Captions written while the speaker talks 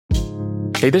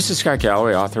Hey, this is Scott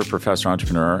Galloway, author, professor,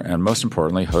 entrepreneur, and most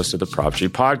importantly, host of the Prop G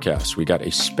podcast. We got a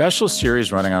special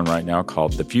series running on right now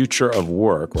called The Future of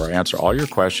Work, where I answer all your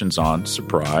questions on,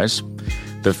 surprise,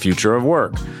 the future of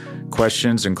work.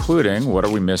 Questions including, what are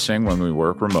we missing when we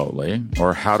work remotely?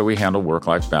 Or how do we handle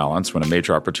work-life balance when a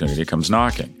major opportunity comes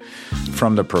knocking?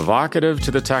 From the provocative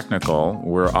to the technical,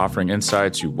 we're offering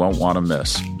insights you won't want to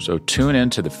miss. So tune in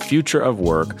to The Future of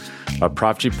Work, a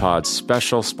Prop G Pod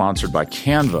special sponsored by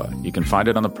Canva. You can find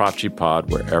it on the Prop G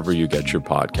Pod wherever you get your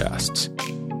podcasts.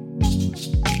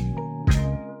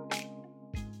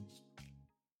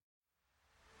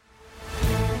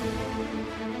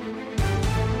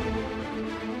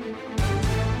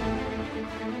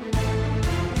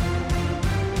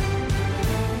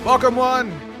 Welcome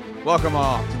one, welcome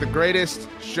all to the greatest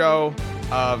show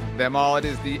of them all. It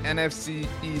is the NFC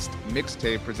East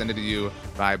Mixtape presented to you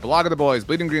by Blog of the Boys,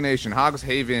 Bleeding Green Nation, Hogs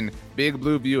Haven, Big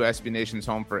Blue View, SB Nation's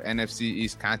home for NFC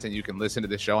East content. You can listen to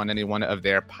the show on any one of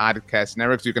their podcast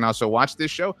networks. You can also watch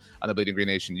this show on the Bleeding Green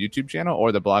Nation YouTube channel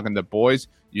or the Blog of the Boys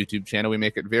YouTube channel. We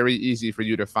make it very easy for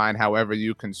you to find however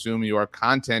you consume your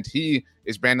content. He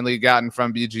is Brandon Lee Gotten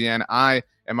from BGN. I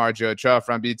am RJ Ochoa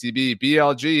from BTB.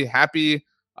 BLG, happy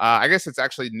I guess it's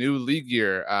actually new league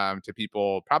year to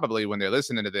people probably when they're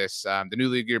listening to this. The new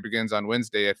league year begins on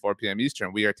Wednesday at 4 p.m.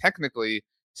 Eastern. We are technically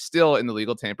still in the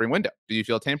legal tampering window. Do you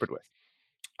feel tampered with?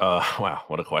 Wow,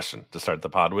 what a question to start the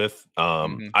pod with.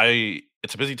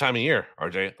 It's a busy time of year,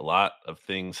 RJ. A lot of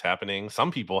things happening. Some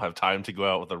people have time to go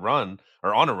out with a run,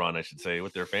 or on a run, I should say,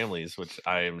 with their families, which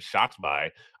I am shocked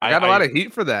by. I got a lot of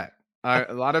heat for that.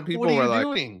 A lot of people were like,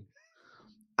 doing?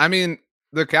 I mean,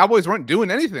 the Cowboys weren't doing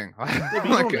anything. Yeah, but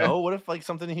you don't know. What if like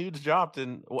something huge dropped?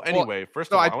 And anyway, first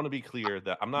of all, I want to be clear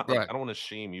that I'm not like, I don't want to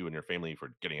shame you and your family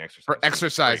for getting exercise. For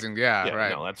exercising, yeah,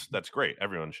 right. No, that's great.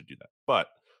 Everyone should do that. But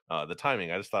the timing,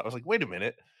 I was like, wait a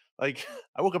minute. Like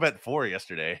I woke up at 4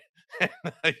 yesterday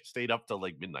and I stayed up till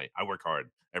like midnight. I work hard,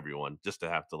 everyone, just to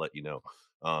have to let you know.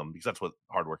 Because that's what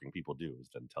hardworking people do, is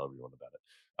then tell everyone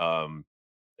about it.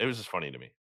 It was just funny to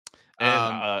me.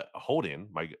 And Holden,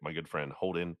 my good friend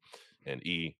Holden and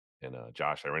E and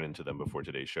Josh, I ran into them before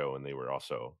today's show, and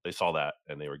they saw that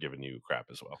and they were giving you crap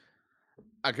as well.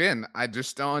 Again, I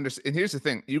just don't understand. And here's the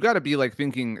thing: you got to be like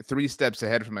thinking 3 steps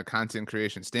ahead from a content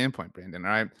creation standpoint, Brandon.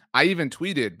 All right, I even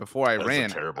tweeted before I ran.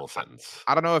 That's a terrible sentence.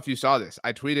 I don't know if you saw this.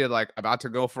 I tweeted like about to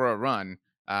go for a run.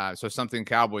 So something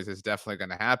Cowboys is definitely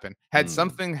going to happen. Had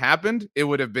something happened, it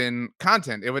would have been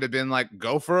content. It would have been like,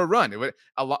 go for a run. It would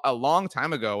a long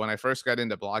time ago when I first got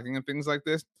into blogging and things like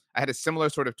this, I had a similar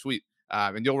sort of tweet.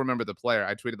 And you'll remember the player.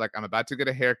 I tweeted like, I'm about to get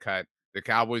a haircut. The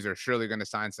Cowboys are surely going to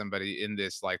sign somebody in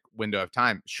this like window of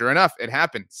time. Sure enough, it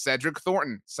happened. Cedric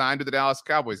Thornton signed to the Dallas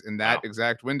Cowboys in that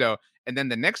exact window. And then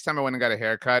the next time I went and got a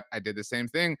haircut, I did the same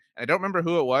thing. And I don't remember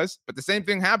who it was, but the same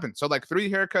thing happened. So like 3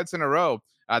 haircuts in a row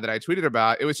that I tweeted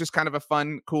about. It was just kind of a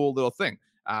fun, cool little thing.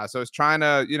 So I was trying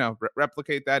to,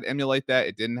 replicate that, emulate that.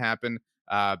 It didn't happen.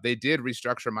 They did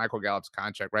restructure Michael Gallup's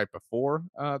contract right before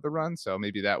the run. So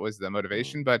maybe that was the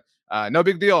motivation, but no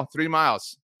big deal. 3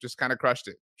 miles, just kind of crushed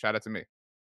it. Shout out to me.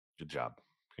 Good job.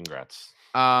 Congrats.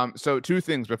 So 2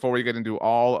 things before we get into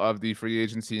all of the free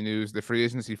agency news, the free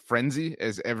agency frenzy,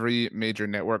 as every major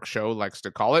network show likes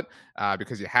to call it,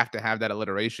 because you have to have that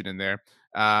alliteration in there.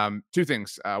 2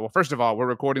 things. Well, first of all, we're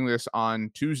recording this on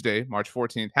Tuesday, March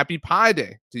 14th. Happy Pie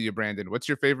Day to you, Brandon. What's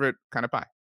your favorite kind of pie?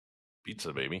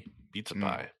 Pizza, baby. Pizza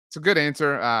pie. It's a good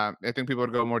answer. I think people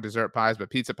would go more dessert pies,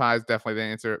 but pizza pie is definitely the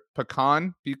answer.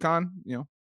 Pecan,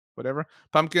 whatever.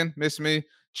 Pumpkin, miss me.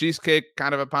 Cheesecake,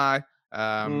 kind of a pie.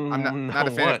 I'm not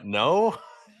a fan. What? No.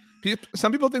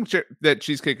 Some people think that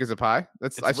cheesecake is a pie.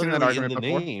 I've seen that argument in the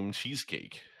before. Name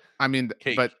cheesecake. I mean,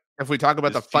 Cake. But if we talk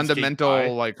about the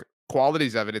fundamental like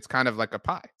qualities of it, it's kind of like a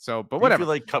pie. So, but whatever.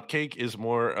 Do you feel like cupcake is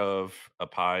more of a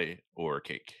pie or a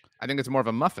cake? I think it's more of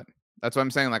a muffin. That's what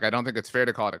I'm saying. Like, I don't think it's fair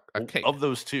to call it a cake. Of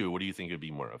those two, what do you think it would be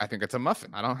more of? I think it's a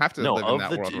muffin. I don't have to live in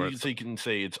that world. So you can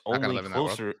say it's only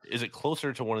closer. Is it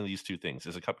closer to one of these 2 things?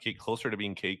 Is a cupcake closer to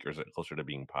being cake, or is it closer to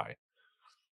being pie?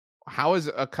 How is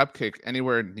a cupcake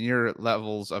anywhere near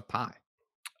levels of pie?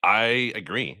 I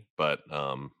agree, but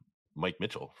Mike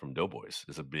Mitchell from Doughboys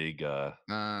is a big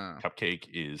cupcake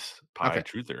is pie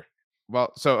truther.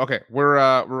 Well, so okay,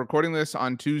 we're recording this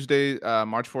on Tuesday,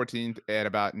 March 14th at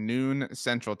about noon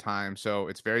Central Time. So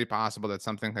it's very possible that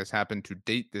something has happened to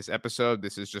date this episode.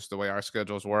 This is just the way our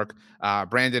schedules work.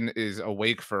 Brandon is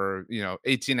awake for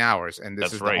 18 hours, and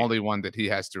this is the only one that he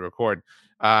has to record.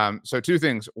 So 2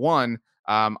 things. One,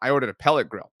 I ordered a pellet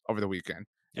grill over the weekend,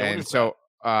 and so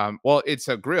well, it's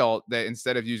a grill that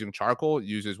instead of using charcoal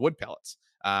uses wood pellets.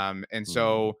 And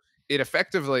so it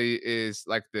effectively is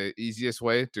like the easiest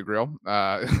way to grill,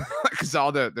 because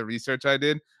all the research I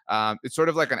did. It's sort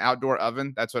of like an outdoor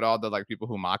oven. That's what all the like people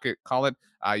who mock it call it.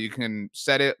 You can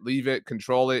set it, leave it,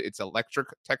 control it. It's electric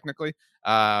technically,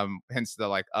 hence the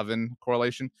like oven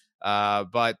correlation.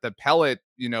 But the pellet,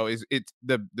 is it's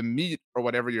the meat or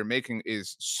whatever you're making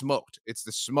is smoked. It's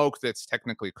the smoke that's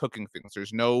technically cooking things.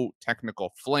 There's no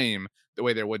technical flame the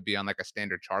way there would be on like a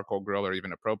standard charcoal grill or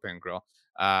even a propane grill.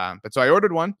 But so I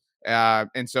ordered one.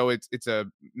 And so it's a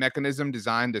mechanism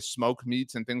designed to smoke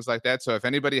meats and things like that. So if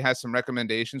anybody has some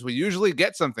recommendations, we usually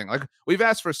get something. Like we've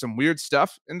asked for some weird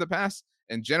stuff in the past,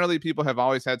 and generally people have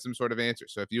always had some sort of answer.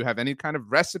 So if you have any kind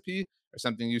of recipe or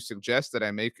something you suggest that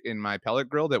I make in my pellet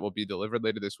grill that will be delivered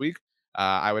later this week,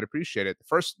 I would appreciate it. The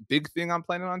first big thing I'm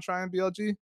planning on trying,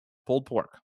 BLG, pulled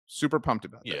pork. Super pumped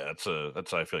about that. Yeah,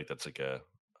 I feel like that's like a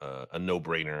no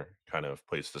brainer kind of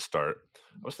place to start.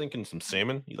 I was thinking some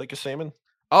salmon. You like a salmon?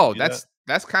 Oh, Do that?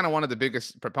 that's kind of one of the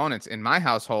biggest proponents in my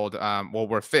household. Well,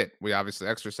 we're fit. We obviously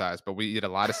exercise, but we eat a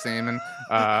lot of salmon.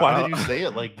 Why did you say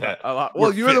it like that? A lot. We're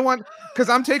Well, you're fit. the one because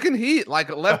I'm taking heat like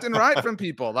left and right from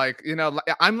people. Like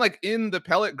I'm like in the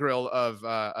pellet grill of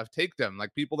Takedom.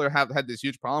 Like people there have had this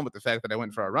huge problem with the fact that I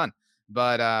went for a run.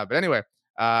 But anyway,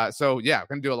 so yeah, I'm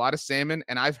gonna do a lot of salmon,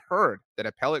 and I've heard that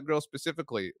a pellet grill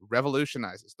specifically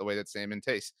revolutionizes the way that salmon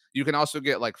tastes. You can also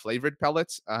get like flavored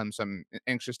pellets. So I'm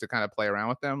anxious to kind of play around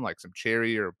with them, like some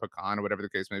cherry or pecan or whatever the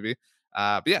case may be.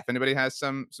 But yeah, if anybody has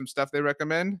some stuff they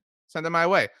recommend, send them my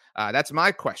way. That's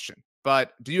my question.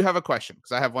 But do you have a question?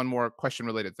 Because I have one more question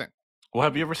related thing. Well,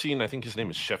 have you ever seen? I think his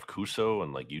name is Chef Kuso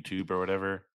on like YouTube or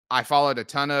whatever. I followed a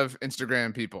ton of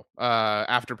Instagram people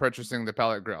after purchasing the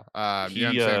pellet grill. You know what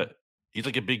I'm He saying? he's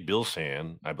like a big Bill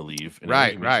fan, I believe, and I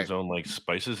think he Right, makes right. his own like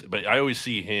spices. But I always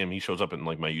see him. He shows up in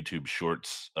like my YouTube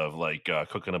shorts of like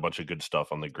cooking a bunch of good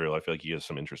stuff on the grill. I feel like he has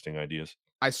some interesting ideas.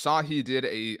 I saw he did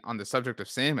on the subject of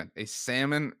salmon, a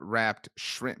salmon wrapped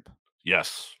shrimp.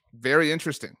 Yes, Very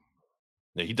interesting.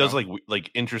 yeah, he does So,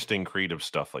 like interesting creative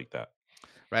stuff like that.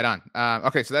 right on.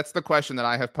 Okay, so that's the question that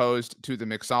I have posed to the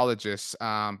mixologists.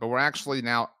 But we're actually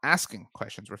now asking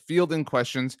questions. We're fielding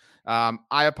questions.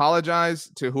 I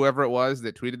apologize to whoever it was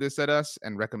that tweeted this at us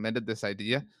and recommended this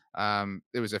idea.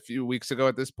 It was a few weeks ago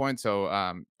at this point, so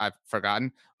I've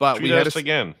forgotten. But we Tweet had us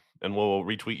again, and we'll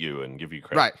retweet you and give you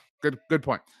credit. right. Good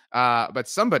point. But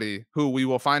somebody who we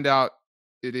will find out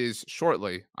it is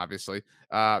shortly, obviously,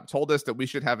 told us that we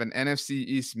should have an NFC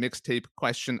East mixtape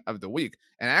question of the week.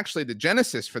 And actually, the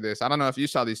genesis for this, I don't know if you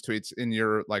saw these tweets in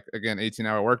your, like, again,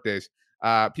 18-hour workdays.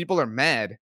 People are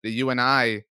mad that you and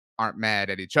I aren't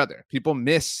mad at each other. People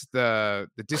miss the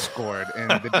discord and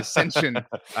the dissension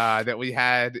that we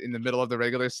had in the middle of the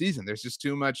regular season. There's just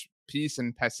too much peace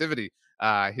and passivity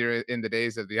here in the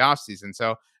days of the offseason.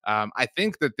 So I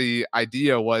think that the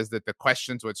idea was that the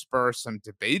questions would spur some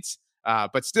debates.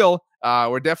 But still,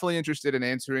 we're definitely interested in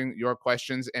answering your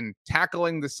questions and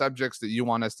tackling the subjects that you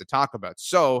want us to talk about.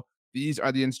 So these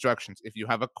are the instructions. If you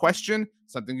have a question,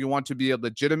 something you want to be a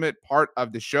legitimate part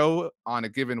of the show on a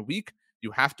given week, you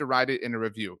have to write it in a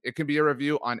review. It can be a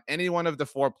review on any one of the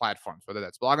 4 platforms, whether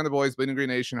that's Blogging the Boys, Bleeding Green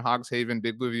Nation, Hogs Haven,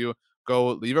 Big Blue View.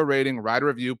 Go leave a rating, write a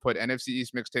review, put NFC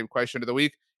East mixtape question of the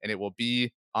week, and it will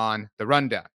be on the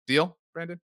rundown. Deal,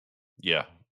 Brandon? Yeah.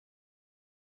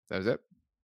 That was it?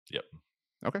 Yep.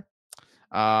 Okay.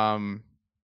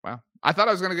 Wow. I thought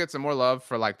I was gonna get some more love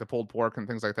for like the pulled pork and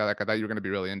things like that. Like I thought you were gonna be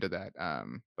really into that.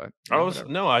 But whatever.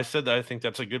 No, I said that I think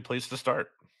that's a good place to start.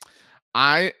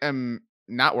 I am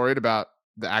not worried about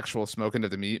the actual smoking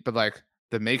of the meat, but like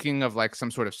the making of like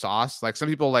some sort of sauce. Like some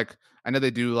people like I know they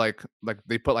do like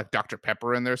they put like Dr.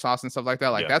 Pepper in their sauce and stuff like that.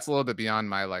 Like Yeah. that's a little bit beyond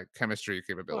my like chemistry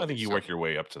capability. Well, I think you work your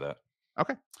way up to that.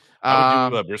 Okay. I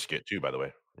would do a brisket too, by the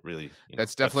way. Really,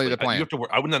 that's definitely the plan. You have to work.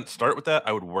 I would not start with that.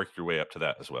 I would work your way up to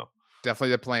that as well. Definitely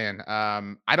the plan.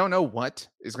 I don't know what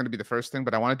is going to be the first thing,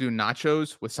 but I want to do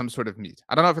nachos with some sort of meat.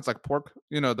 I don't know if it's like pork,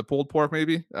 the pulled pork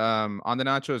maybe on the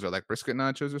nachos or like brisket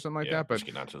nachos or something like that. But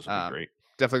brisket nachos would be great.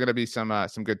 Definitely going to be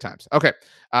some good times. Okay.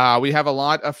 We have a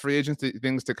lot of free agency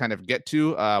things to kind of get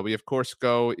to. We, of course,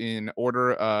 go in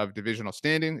order of divisional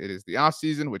standing. It is the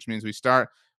offseason, which means we start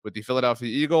with the Philadelphia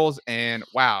Eagles. And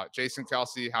wow, Jason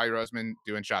Kelce, Howie Roseman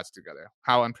doing shots together.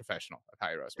 How unprofessional of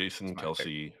Howie Roseman. Jason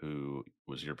Kelce, who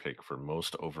was your pick for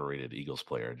most overrated Eagles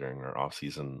player during our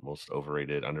offseason, most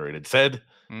overrated, underrated, said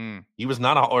he was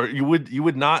not or you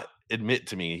would not admit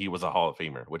to me he was a Hall of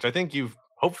Famer, which I think you've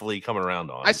hopefully come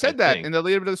around on. I said that in the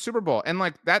lead up to the Super Bowl. And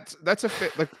like that's a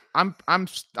fit. Like I'm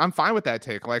fine with that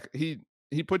take. Like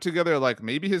he put together like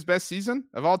maybe his best season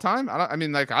of all time. I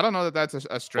don't know that that's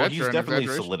a stretch. Well, he's definitely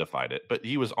solidified it, but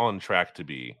he was on track to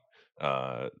be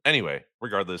Anyway,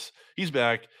 regardless, he's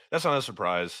back. That's not a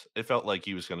surprise. It felt like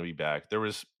he was going to be back. There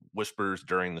was whispers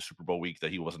during the Super Bowl week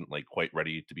that he wasn't like quite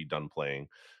ready to be done playing.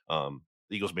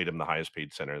 The Eagles made him the highest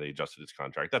paid center. They adjusted his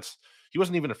contract. He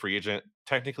wasn't even a free agent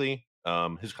technically.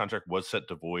 His contract was set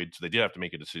to void, so they did have to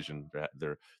make a decision.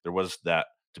 There was that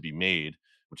to be made,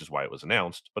 which is why it was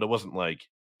announced. But it wasn't like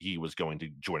he was going to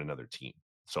join another team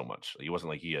so much. He wasn't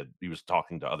like he was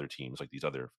talking to other teams like these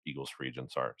other Eagles free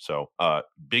agents are. So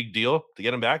big deal to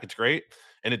get him back. It's great.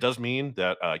 And it does mean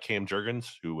that Cam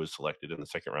Jurgens, who was selected in the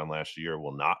second round last year,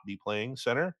 will not be playing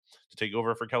center to take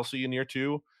over for Kelsey in year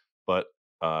 2. But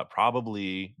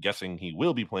probably guessing he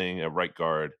will be playing a right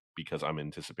guard because I'm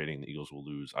anticipating the Eagles will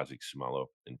lose Isaac Sumalo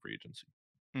in free agency.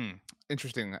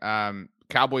 Interesting.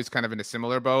 Cowboys kind of in a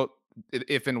similar boat.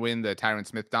 If and when the Tyron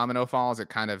Smith domino falls, it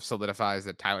kind of solidifies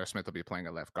that Tyler Smith will be playing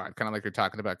at left guard. Kind of like you're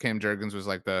talking about. Cam Jurgens was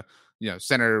like the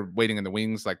center waiting in the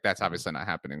wings. Like that's obviously not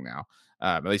happening now.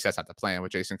 At least that's not the plan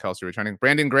with Jason Kelsey returning.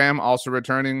 Brandon Graham also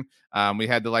returning. We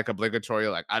had the like obligatory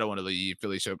like I don't want to leave.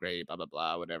 Philly's so great. Blah blah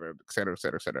blah. Whatever. Et cetera. Et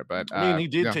cetera. Et cetera. But I mean, he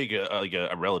did take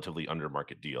a relatively under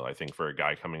market deal. I think for a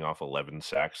guy coming off 11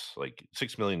 sacks, like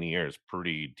 $6 million a year is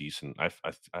pretty decent.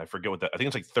 I forget what that. I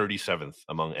think it's like 37th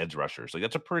among edge rushers. Like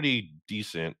that's a pretty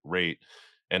decent rate.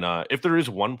 And if there is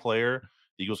one player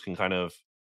the Eagles can kind of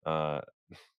uh,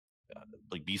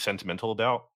 like be sentimental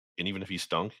about, and even if he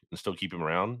stunk and still keep him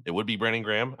around, it would be Brandon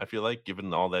Graham. I feel like,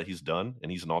 given all that he's done, and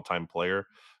he's an all-time player,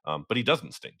 but he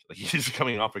doesn't stink. Like he's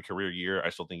coming off a career year. I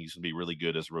still think he's gonna be really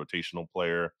good as a rotational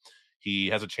player. He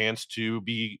has a chance to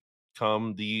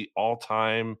become the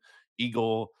all-time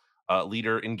Eagle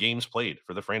leader in games played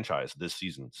for the franchise this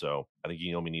season. So I think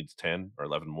he only needs 10 or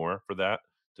 11 more for that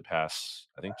to pass,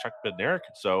 I think, Chuck Bednarik.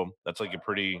 So that's like a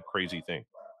pretty crazy thing.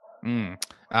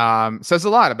 Says a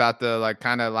lot about the like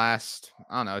kind of last,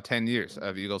 I don't know, 10 years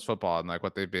of Eagles football and like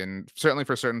what they've been certainly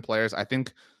for certain players. I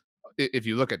think if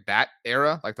you look at that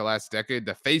era, like the last decade,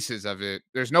 the faces of it,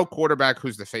 there's no quarterback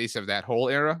who's the face of that whole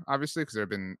era, obviously, because there have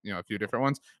been, a few different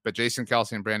ones. But Jason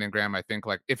Kelsey and Brandon Graham, I think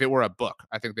like if it were a book,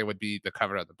 I think they would be the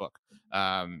cover of the book.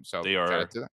 So They shout are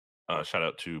out to that. shout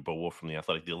out to Bo Wolf from The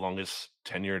Athletic, the longest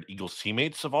tenured Eagles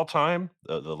teammates of all time,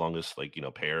 the longest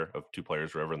pair of two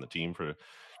players were ever on the team for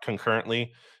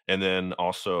concurrently. And then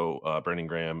also Brandon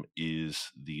Graham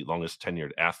is the longest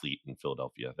tenured athlete in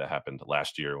Philadelphia. That happened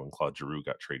last year when Claude Giroux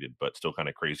got traded, but still kind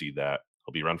of crazy that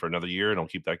he'll be around for another year and he'll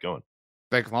keep that going.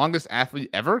 Like longest athlete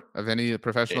ever of any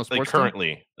professional Like sports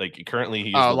team? currently he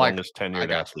is the Like longest I tenured got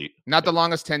you. athlete. Not the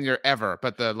longest tenure ever,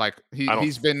 but the like I don't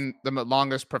he's been the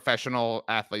longest professional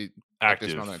athlete at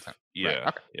this moment in active. time. Right. Yeah,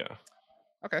 Okay. yeah.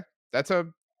 Okay. That's a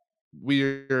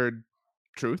weird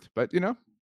truth, but hey,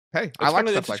 I It's like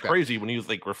kinda stuff it's like just that. crazy when you,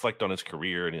 reflect on his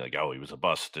career and you're like, "Oh, he was a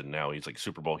bust, and now he's, like,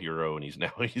 Super Bowl hero, and he's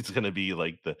now he's gonna be,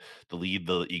 like, the lead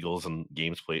the Eagles in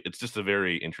games played." It's just a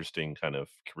very interesting kind of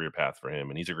career path for him,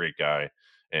 and he's a great guy,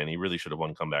 and he really should have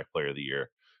won comeback player of the year,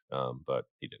 but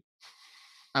he didn't.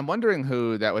 I'm wondering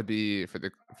who that would be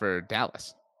for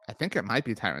Dallas. I think it might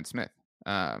be Tyron Smith.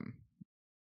 Um,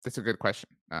 that's a good question.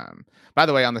 By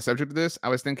the way, on the subject of this, I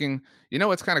was thinking,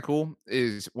 what's kind of cool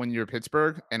is when you're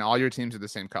Pittsburgh and all your teams are the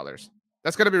same colors.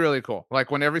 That's got to be really cool.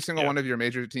 Like when every single Yeah. one of your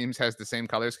major teams has the same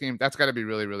color scheme, that's got to be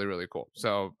really, really, really cool.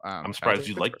 So, I'm shout out surprised to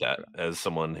you like Pittsburgh that for that. as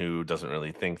someone who doesn't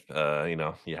really think,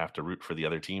 you have to root for the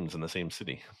other teams in the same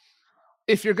city.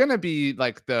 If you're gonna be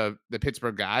like the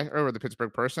Pittsburgh guy or the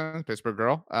Pittsburgh person, Pittsburgh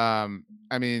girl,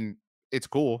 I mean, it's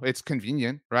cool. It's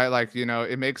convenient, right? Like,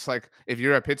 it makes like if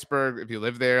you're at Pittsburgh, if you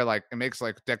live there, like it makes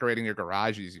like decorating your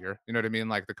garage easier. You know what I mean?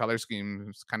 Like the color scheme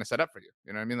is kind of set up for you.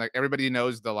 You know what I mean? Like everybody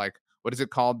knows the like what is it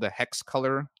called? The hex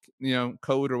color,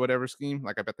 code or whatever scheme.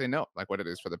 Like I bet they know like what it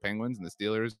is for the Penguins and the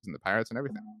Steelers and the Pirates and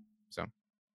everything. So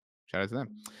shout out to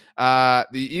them.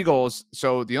 The Eagles.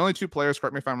 So the only two players,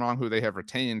 correct me if I'm wrong, who they have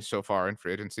retained so far in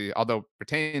free agency, although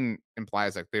retain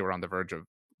implies like they were on the verge of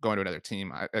going to another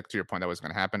team. To your point, that was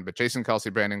going to happen. But Jason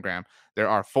Kelsey, Brandon Graham, there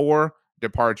are 4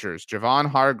 departures. Javon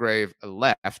Hargrave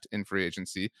left in free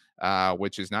agency,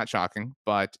 which is not shocking,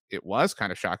 but it was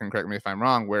kind of shocking, correct me if I'm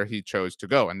wrong, where he chose to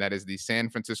go. And that is the San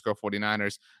Francisco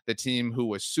 49ers, the team who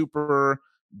was super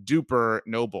duper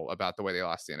noble about the way they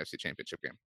lost the NFC Championship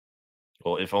game.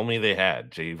 Well, if only they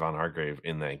had Javon Hargrave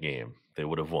in that game, they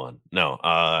would have won. No,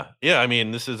 yeah, I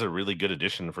mean, this is a really good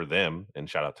addition for them, and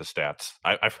shout out to Stats.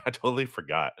 I totally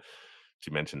forgot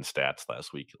to mention Stats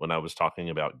last week when I was talking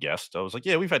about guests. I was like,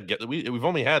 yeah, we've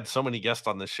only had so many guests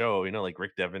on the show, like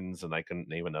Rick Devens, and I couldn't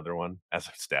name another one. As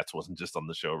if Stats wasn't just on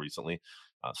the show recently.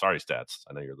 Sorry, Stats.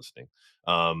 I know you're listening.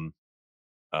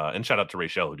 And shout out to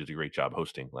Rachel, who did a great job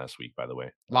hosting last week, by the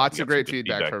way. Lots We of got some great good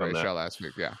feedback for on that. Rachel last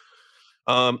week. Yeah.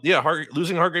 Yeah,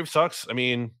 losing Hargrave sucks. I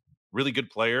mean, really good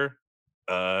player.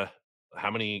 How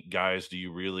many guys do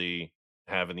you really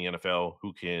have in the NFL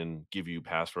who can give you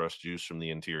pass rush juice from the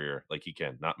interior like he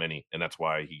can? Not many, and that's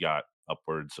why he got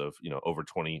upwards of over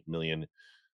 20 million,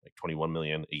 like 21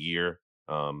 million a year.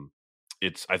 Um,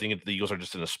 I think the Eagles are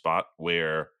just in a spot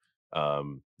where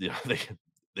they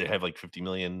have like 50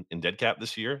 million in dead cap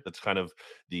this year. That's kind of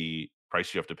the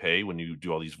price you have to pay when you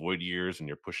do all these void years and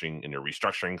you're pushing and you're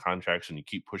restructuring contracts and you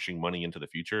keep pushing money into the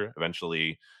future.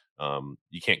 Eventually,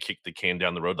 you can't kick the can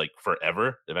down the road like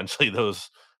forever. Eventually, those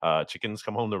chickens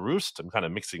come home to roost. I'm kind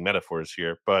of mixing metaphors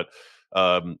here, but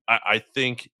I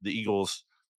think the Eagles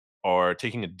are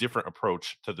taking a different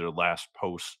approach to their last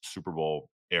post Super Bowl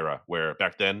era, where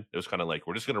back then it was kind of like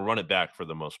we're just going to run it back for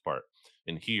the most part.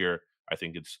 And here, I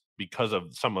think it's because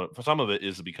of some of it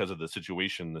is because of the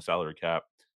situation, the salary cap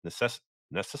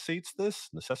necessitates this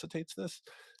is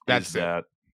That's it.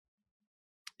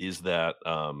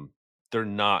 that they're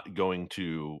not going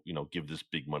to give this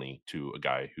big money to a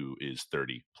guy who is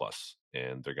 30 plus,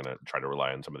 and they're going to try to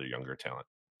rely on some of their younger talent.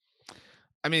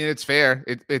 I mean, it's fair.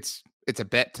 It's a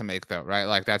bet to make though, right?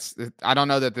 Like I don't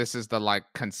know that this is the like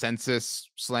consensus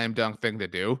slam dunk thing to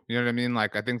do. You know what I mean?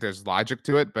 Like I think there's logic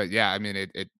to it, but yeah, I mean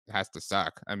it has to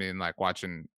suck. I mean, like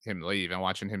watching him leave and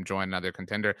watching him join another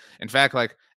contender. In fact,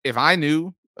 like if I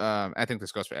knew I think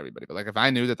this goes for everybody, but like if I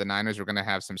knew that the Niners were going to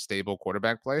have some stable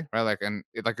quarterback play, right? Like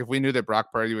like if we knew that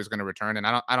Brock Purdy was going to return, and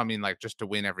I don't mean like just to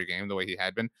win every game the way he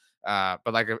had been,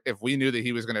 but like if we knew that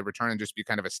he was going to return and just be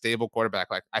kind of a stable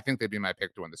quarterback, like I think they'd be my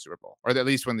pick to win the Super Bowl or at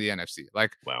least win the NFC.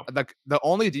 Wow. Like the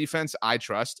only defense I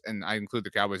trust, and I include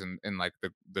the Cowboys in like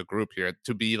the group here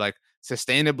to be like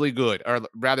sustainably good or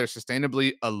rather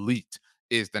sustainably elite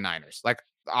is the Niners. Like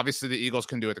obviously the Eagles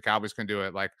can do it, the Cowboys can do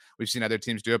it. Like we've seen other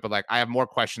teams do it, but like I have more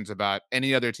questions about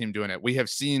any other team doing it. We have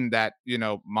seen that,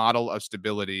 model of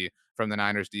stability from the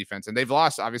Niners defense, and they've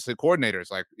lost obviously coordinators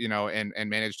like, and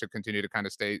managed to continue to kind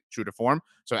of stay true to form.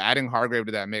 So adding Hargrave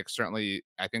to that mix certainly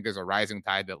I think is a rising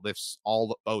tide that lifts all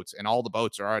the boats, and all the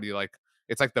boats are already like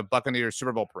it's like the Buccaneers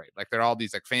Super Bowl parade. Like they're all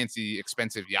these like fancy,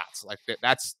 expensive yachts. Like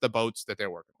that's the boats that they're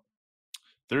working with.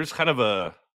 There's kind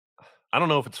of I don't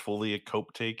know if it's fully a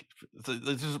cope take.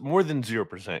 There's more than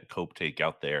 0% cope take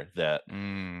out there that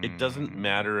it doesn't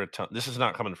matter a ton. This is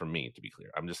not coming from me, to be clear.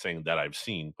 I'm just saying that I've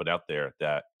seen put out there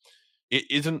that it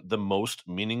isn't the most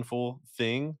meaningful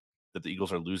thing that the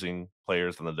Eagles are losing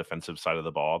players on the defensive side of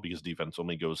the ball because defense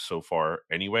only goes so far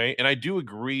anyway. And I do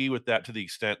agree with that to the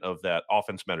extent of that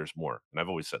offense matters more. And I've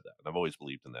always said that. And I've always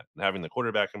believed in that. And having the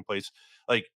quarterback in place,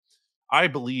 like I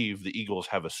believe the Eagles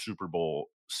have a Super Bowl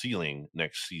ceiling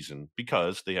next season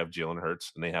because they have Jalen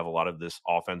Hurts and they have a lot of this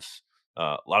offense,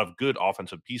 a lot of good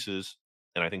offensive pieces,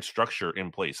 and I think structure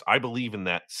in place. I believe in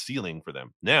that ceiling for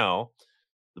them. Now,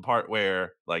 the part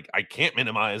where like I can't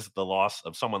minimize the loss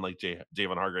of someone like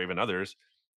Javon Hargrave and others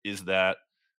is that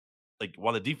like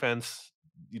while the defense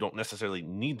you don't necessarily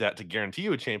need that to guarantee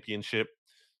you a championship.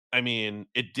 I mean,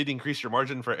 it did increase your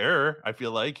margin for error, I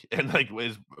feel like, and like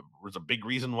was a big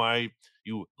reason why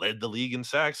you led the league in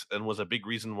sacks and was a big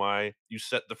reason why you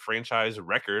set the franchise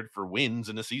record for wins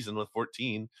in a season with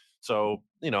 14. So,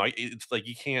 it's like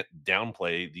you can't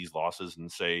downplay these losses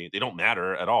and say they don't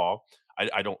matter at all.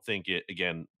 I don't think it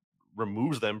again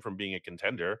removes them from being a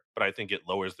contender, but I think it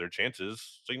lowers their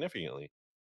chances significantly.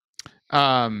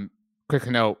 Quick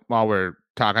note while we're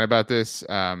talking about this,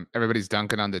 everybody's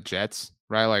dunking on the Jets,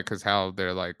 right? Like, because how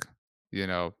they're like,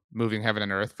 moving heaven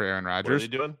and earth for Aaron What are Rodgers. they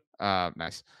doing?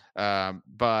 Nice.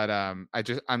 But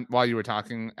I'm while you were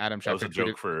talking, Adam That was Schefter a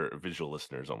joke for visual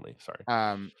listeners only.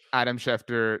 Sorry. Adam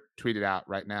Schefter tweeted out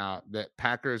right now that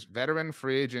Packers veteran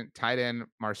free agent tight end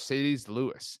Mercedes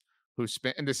Lewis, who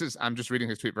spent, and I'm just reading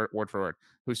his tweet word for word,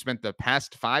 who spent the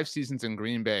past 5 seasons in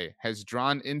Green Bay, has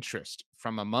drawn interest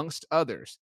from, amongst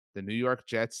others, the New York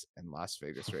Jets and Las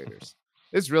Vegas Raiders.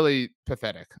 It's really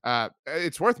pathetic.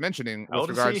 It's worth mentioning How with old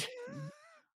regards. is he?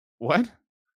 What?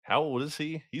 How old is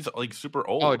he? He's like super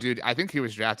old. Oh, dude, I think he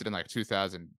was drafted in like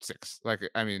 2006. Like,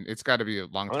 I mean, it's got to be a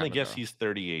long I'm time gonna ago. guess he's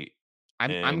 38.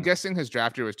 I'm guessing his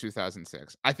draft year was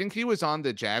 2006. I think he was on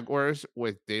the Jaguars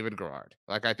with David Garrard.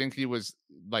 Like, I think he was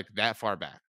like that far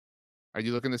back. Are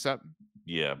you looking this up?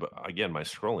 Yeah, but again, my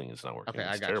scrolling is not working. Okay,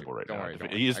 I It's got terrible you. right Don't now.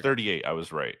 worry. He is 38. I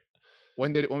was right.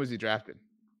 When was he drafted?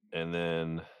 And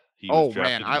then he was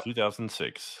drafted in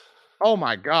 2006. Oh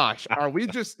my gosh.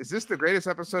 Is this the greatest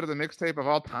episode of the mixtape of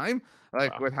all time?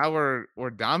 Like with how we're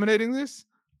dominating this?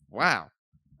 Wow.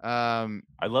 I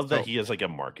love that he has like a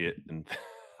market and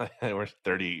we're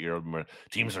 38-year-old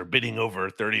teams are bidding over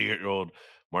 38-year-old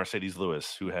Mercedes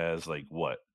Lewis, who has like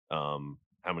what?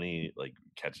 how many like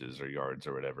catches or yards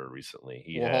or whatever recently.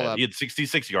 He Well, hold had up. he had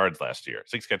 66 yards last year.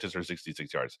 6 catches for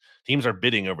 66 yards. Teams are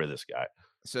bidding over this guy.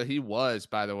 So he was,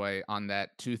 by the way, on that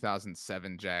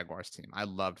 2007 Jaguars team. I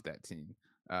loved that team.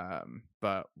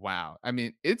 But wow, I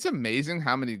mean, it's amazing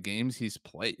how many games he's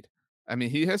played. I mean,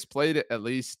 he has played at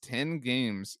least 10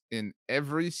 games in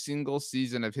every single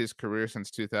season of his career since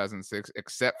 2006,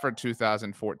 except for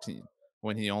 2014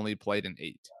 when he only played in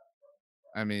 8.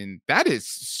 I mean, that is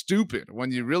stupid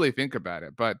when you really think about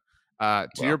it. But to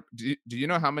Wow. your, do you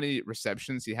know how many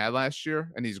receptions he had last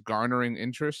year? And he's garnering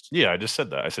interest. Yeah, I just said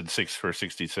that. I said 6 for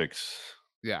 66.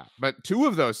 Yeah, but 2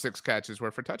 of those 6 catches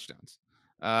were for touchdowns.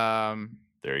 Um,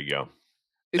 There you go.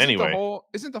 isn't the Anyway,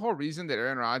 whole reason that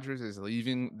Aaron Rodgers is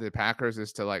leaving the Packers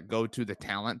is to like go to the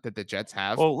talent that the Jets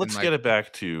have well, and let's like get it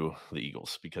back to the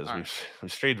Eagles because all right.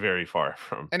 we've strayed very far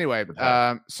from Anyway, the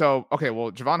path. so okay,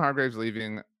 well, Javon Hargrave's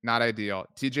leaving, not ideal.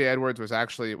 TJ Edwards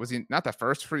was he not the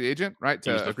first free agent, right,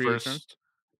 He was to the agree to terms? first,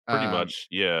 pretty Um, much,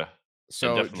 yeah, and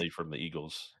so definitely from the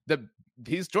Eagles. the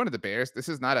he's joined the Bears. This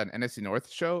is not an NFC North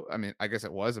show. I mean, I guess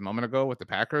it was a moment ago with the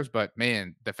Packers, but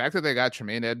man, the fact that they got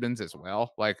Tremaine Edmonds as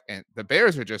well, like, and the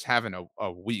Bears are just having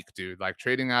a week, dude. Like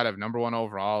trading out of number 1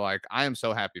 overall. Like, I am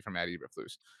so happy for Matt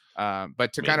Eberflus.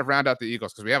 But to I kind mean, of round out the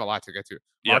Eagles, because we have a lot to get to.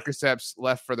 yep, Marcus Epps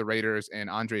left for the Raiders, and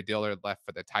Andre Dillard left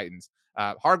for the Titans.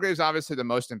 Hargrave's obviously the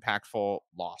most impactful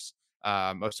loss,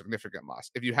 most significant loss.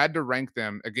 If you had to rank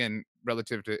them again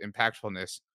relative to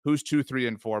impactfulness, who's 2, 3,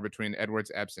 and 4 between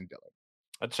Edwards, Epps, and Dillard?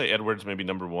 I'd say Edwards maybe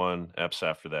number 1, Epps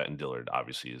after that, and Dillard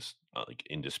obviously is, like,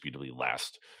 indisputably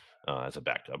last, as a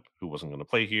backup who wasn't gonna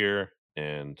play here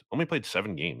and only played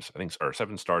 7 games, I think, or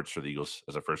 7 starts for the Eagles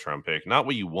as a first-round pick. Not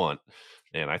what you want,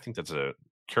 and I think that's a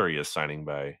curious signing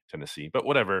by Tennessee, but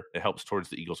whatever. It helps towards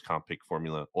the Eagles comp pick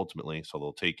formula ultimately, so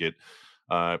they'll take it.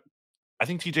 Uh, I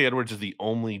think TJ Edwards is the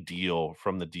only deal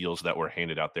from the deals that were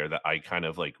handed out there that I kind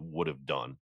of, like, would have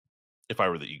done if I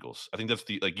were the Eagles. I think that's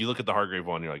the like, you look at the Hargrave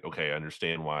one, you're like, "Okay, I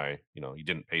understand why, you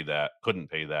didn't pay that, couldn't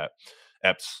pay that."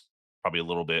 Epps, probably a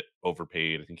little bit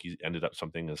overpaid. I think he ended up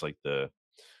something as, like, the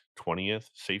 20th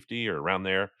safety or around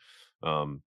there.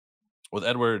 Um, with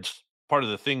Edwards, part of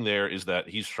the thing there is that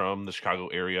he's from the Chicago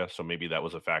area, so maybe that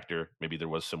was a factor. Maybe there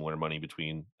was similar money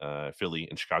between, Philly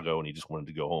and Chicago, and he just wanted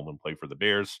to go home and play for the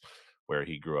Bears, where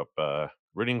he grew up,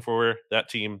 rooting for that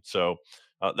team. So,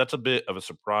 that's a bit of a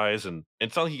surprise, and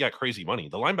it's not like he got crazy money.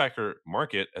 The linebacker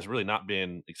market has really not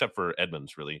been, except for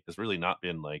Edmonds, really, has really not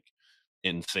been, like,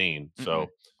 insane. Mm-mm. So,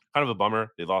 kind of a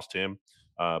bummer they lost him.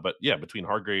 But yeah, between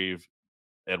Hargrave,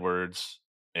 Edwards,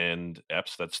 and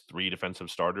Epps, that's 3 defensive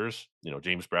starters.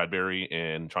 James Bradbury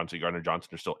and Chauncey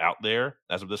Gardner-Johnson are still out there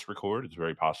as of this record. It's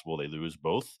very possible they lose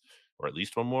both or at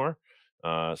least one more.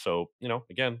 So,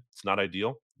 again, it's not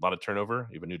ideal. A lot of turnover.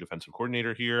 You have a new defensive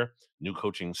coordinator here, new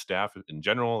coaching staff in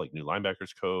general, like new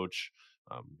linebackers coach.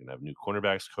 You're gonna have new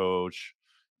cornerbacks coach.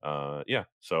 Yeah,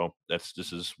 so this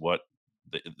is what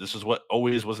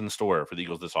always was in store for the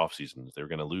Eagles this offseason. They were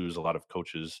going to lose a lot of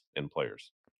coaches and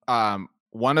players.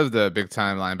 One of the big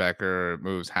time linebacker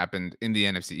moves happened in the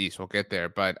NFC East. We'll get there,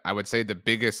 but I would say the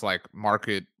biggest like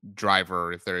market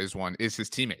driver, if there is one, is his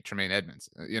teammate Tremaine Edmonds.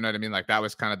 You know what I mean? Like that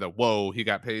was kind of the whoa he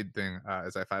got paid thing.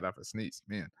 As I fight off a sneeze,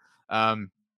 man.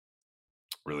 Um,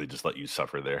 Really just let you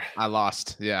suffer there. I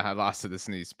lost. Yeah, I lost to the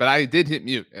sneeze, but I did hit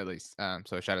mute at least.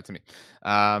 So shout out to me.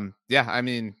 Yeah, I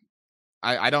mean,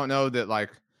 I don't know that like,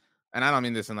 and I don't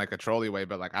mean this in like a trolley way,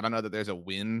 but like I don't know that there's a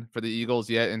win for the Eagles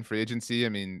yet in free agency. I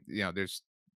mean,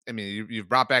 you've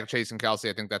brought back Chase and Kelsey.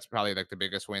 I think that's probably like the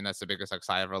biggest win. That's the biggest like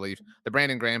sigh of relief. The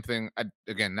Brandon Graham thing,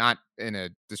 again, not in a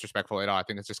disrespectful way at all. I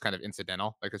think it's just kind of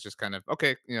incidental. Like it's just kind of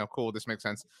okay, cool. This makes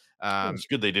sense. Well, it's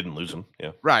good they didn't lose him.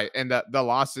 Yeah. Right, and the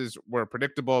losses were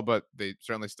predictable, but they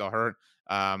certainly still hurt.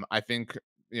 I think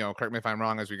correct me if I'm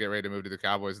wrong. As we get ready to move to the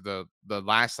Cowboys, the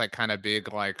last like kind of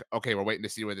big like okay, we're waiting to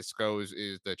see where this goes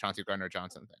is the Chauncey Gardner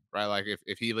Johnson thing, right? Like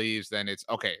if he leaves, then it's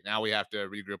okay. Now we have to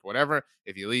regroup, whatever.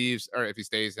 If he leaves or if he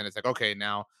stays, then it's like okay,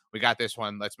 now we got this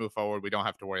one. Let's move forward. We don't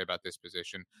have to worry about this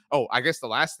position. Oh, I guess the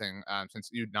last thing, since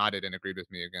you nodded and agreed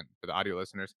with me again for the audio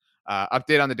listeners,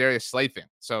 update on the Darius Slay thing.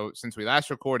 So since we last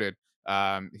recorded.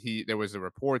 There was a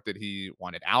report that he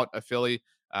wanted out of Philly.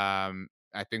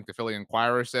 I think the Philly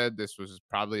Inquirer said this was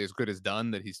probably as good as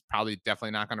done. That he's probably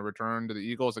definitely not going to return to the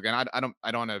Eagles again. I don't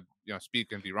want to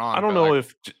speak and be wrong. I don't but know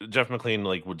like, if Jeff McClain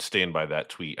like would stand by that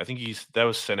tweet. I think that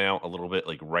was sent out a little bit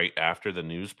like right after the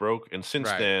news broke, and since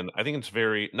right. then, I think it's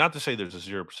very not to say there's a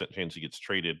 0% chance he gets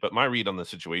traded, but my read on the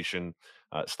situation,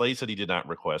 Slade said he did not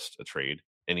request a trade,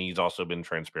 and he's also been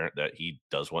transparent that he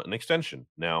does want an extension.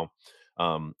 Now,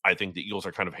 I think the Eagles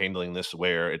are kind of handling this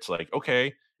where it's like,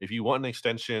 okay, if you want an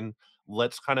extension,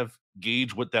 let's kind of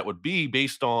gauge what that would be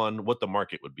based on what the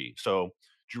market would be. So,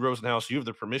 Drew Rosenhaus, you have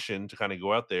the permission to kind of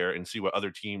go out there and see what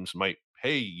other teams might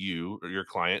pay you or your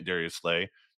client, Darius Slay,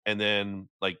 and then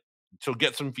like so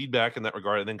get some feedback in that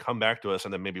regard, and then come back to us,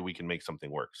 and then maybe we can make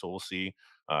something work. So we'll see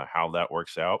how that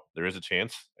works out. There is a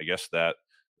chance, I guess, that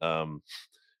um,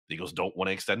 the Eagles don't want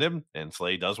to extend him, and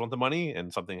Slay does want the money,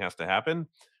 and something has to happen.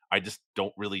 I just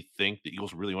don't really think the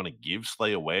Eagles really want to give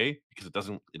Slay away because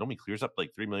it only clears up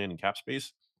like 3 million in cap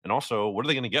space. And also, what are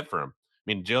they going to get for him? I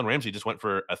mean, Jalen Ramsey just went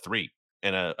for a 3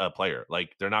 and a player.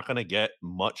 Like, they're not going to get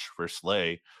much for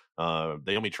Slay.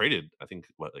 They only traded, I think,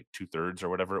 what, like 2/3 or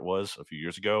whatever it was a few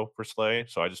years ago for Slay.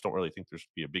 So I just don't really think there's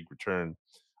be a big return.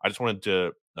 I just wanted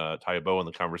to tie a bow on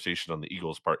the conversation on the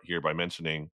Eagles part here by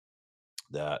mentioning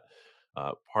that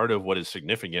part of what is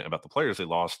significant about the players they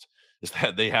lost is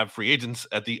that they have free agents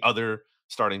at the other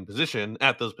starting position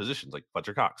at those positions, like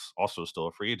Fletcher Cox, also still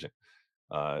a free agent.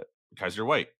 Kaiser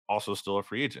White, also still a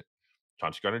free agent.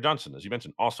 Chauncey Gardner-Johnson, as you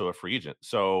mentioned, also a free agent.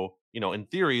 So, in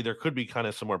theory, there could be kind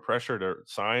of some more pressure to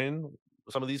sign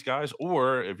some of these guys,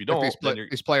 or if you Like don't, then you're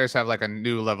these players have like a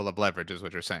new level of leverage, is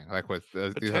what you're saying. Like with these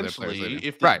other players potentially, leaving,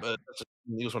 if the right?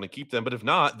 Eagles want to keep them, but if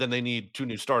not, then they need 2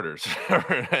 new starters,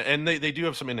 and they do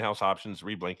have some in-house options.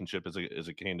 Reed Blankenship is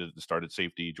a candidate to start at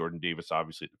safety. Jordan Davis,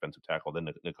 obviously, at defensive tackle. Then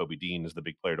Nakobe Dean is the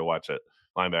big player to watch at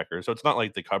linebacker. So it's not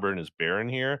like the cupboard is barren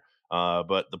here.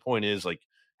 But the point is, like,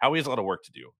 Howie has a lot of work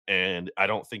to do, and I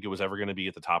don't think it was ever going to be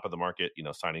at the top of the market.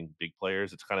 Signing big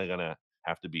players. It's kind of going to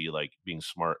have to be like being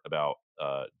smart about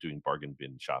doing bargain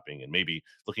bin shopping and maybe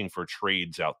looking for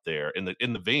trades out there in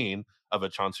the vein of a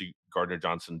Chauncey Gardner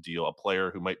Johnson deal, a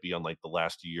player who might be on like the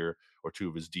last year or two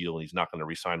of his deal, and he's not going to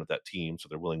resign with that team, so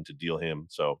they're willing to deal him.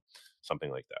 So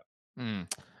something like that.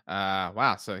 Mm.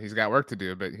 Wow. So he's got work to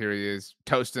do, but here he is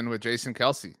toasting with Jason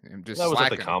Kelsey and just That was at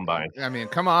the slacking. combine. I mean,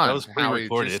 come That on, was Howie.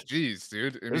 pre-recorded. Just geez,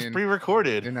 dude. I It was mean,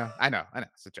 pre-recorded. I know,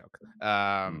 it's a joke.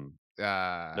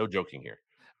 No joking here.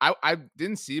 I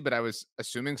didn't see, but I was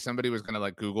assuming somebody was gonna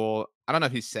like Google. I don't know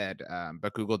if he said,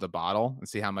 but Google the bottle and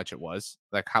see how much it was,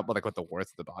 like what the worth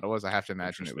of the bottle was. I have to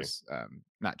imagine it was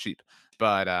not cheap,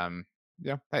 but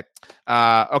yeah. Hey,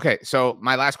 okay. So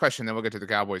my last question, then we'll get to the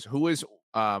Cowboys. Who is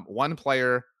one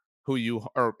player who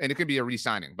and it could be a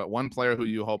re-signing, but one player who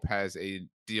you hope has a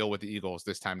deal with the Eagles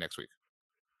this time next week?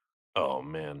 Oh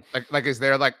man. Like, is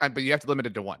there like, but you have to limit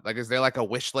it to one. Like, is there like a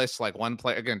wish list, like one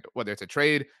player again, whether it's a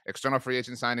trade, external free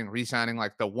agent signing, re-signing,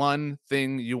 like the one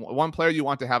player you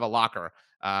want to have a locker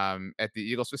at the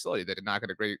Eagles facility that did not get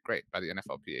a great grade by the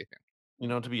NFLPA thing?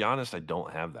 To be honest, I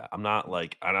don't have that. I'm not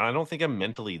like, I don't think I'm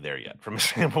mentally there yet from a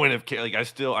standpoint of like,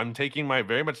 I'm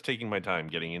very much taking my time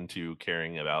getting into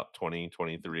caring about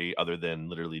 2023, other than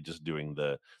literally just doing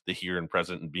the here and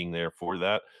present and being there for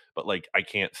that. But like, I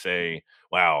can't say,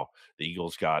 wow, the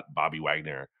Eagles got Bobby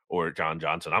Wagner or John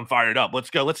Johnson. I'm fired up.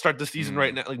 Let's go. Let's start the season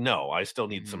right now. Like, no, I still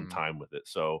need some time with it.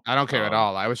 So I don't care at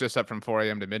all. I was just up from 4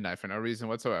 a.m. to midnight for no reason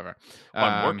whatsoever.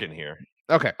 I'm working here.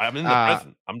 Okay. I'm in the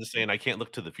present. I'm just saying I can't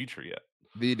look to the future yet.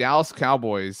 The Dallas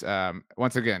Cowboys,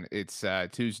 once again, it's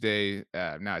Tuesday.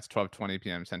 Now it's 12:20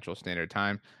 p.m. Central Standard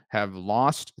Time. Have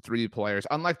lost 3 players.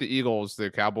 Unlike the Eagles, the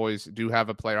Cowboys do have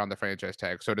a player on the franchise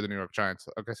tag. So do the New York Giants.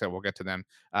 Like I said, we'll get to them.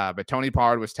 But Tony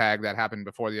Pollard was tagged. That happened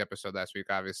before the episode last week,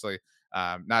 obviously.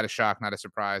 Not a shock, not a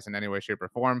surprise in any way, shape, or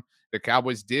form. The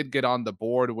Cowboys did get on the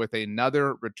board with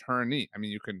another returnee. I mean,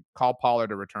 you can call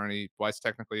Pollard a returnee. Was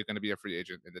technically going to be a free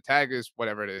agent. And the tag is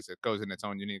whatever it is. It goes in its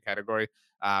own unique category.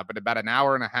 But about an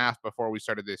hour and a half before we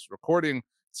started this recording,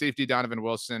 safety Donovan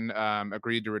Wilson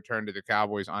agreed to return to the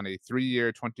Cowboys on a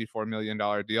 3-year, $24 million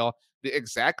deal. The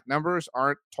exact numbers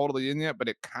aren't totally in yet, but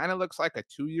it kind of looks like a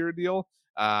 2-year deal.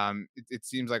 It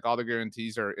seems like all the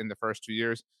guarantees are in the first 2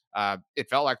 years. It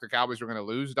felt like the Cowboys were going to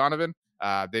lose Donovan.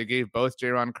 They gave both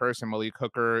Jaron Kearse and Malik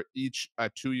Hooker each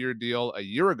a 2-year deal a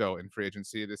year ago in free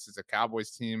agency. This is a Cowboys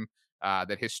team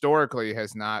that historically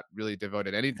has not really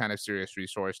devoted any kind of serious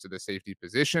resource to the safety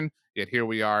position. Yet here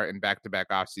we are in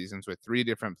back-to-back off seasons with 3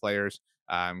 different players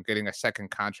getting a second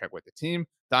contract with the team.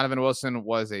 Donovan Wilson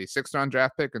was a 6th-round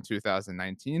draft pick in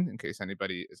 2019, in case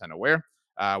anybody is unaware,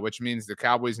 which means the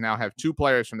Cowboys now have 2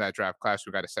 players from that draft class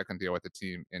who got a second deal with the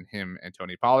team in him and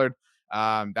Tony Pollard.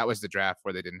 That was the draft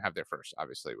where they didn't have their first,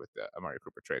 obviously, with the Amari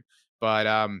Cooper trade.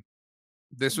 But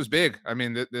this was big. I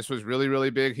mean, this was really, really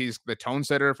big. He's the tone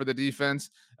setter for the defense,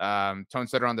 tone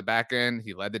setter on the back end.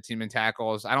 He led the team in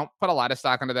tackles. I don't put a lot of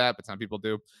stock into that, but some people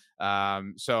do.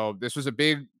 So this was a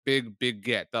big, big, big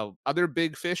get. The other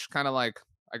big fish, kind of like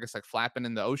I guess, like flapping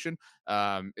in the ocean,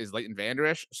 is Leighton Vander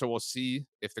Esch. So we'll see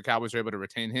if the Cowboys are able to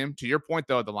retain him. To your point,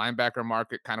 though, the linebacker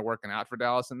market kind of working out for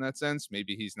Dallas in that sense.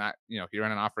 Maybe he's not,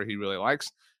 hearing an offer he really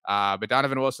likes. But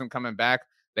Donovan Wilson coming back.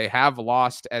 They have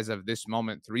lost, as of this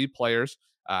moment, 3 players.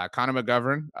 Connor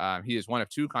McGovern, he is one of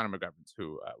 2 Connor McGoverns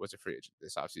who was a free agent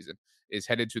this offseason, is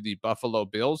headed to the Buffalo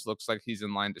Bills. Looks like he's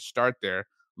in line to start there.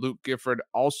 Luke Gifford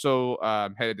also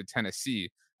headed to Tennessee,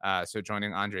 so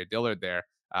joining Andre Dillard there,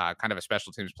 kind of a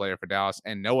special teams player for Dallas.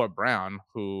 And Noah Brown,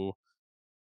 who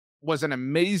was an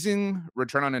amazing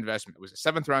return on investment. It was a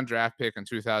 7th-round draft pick in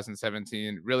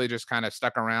 2017, really just kind of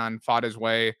stuck around, fought his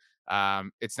way.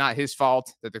 It's not his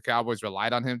fault that the Cowboys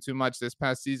relied on him too much this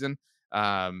past season,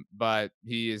 but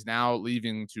he is now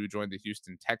leaving to join the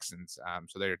Houston Texans.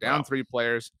 So they're down 3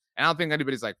 players, and I don't think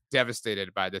anybody's like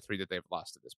devastated by the 3 that they've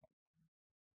lost at this point.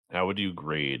 How would you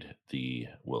grade the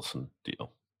Wilson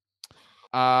deal?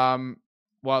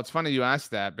 Well, it's funny you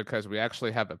asked that because we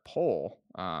actually have a poll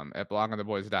at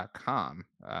bloggingtheboys.com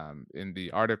in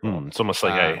the article. It's almost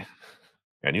like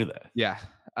I knew that. Yeah.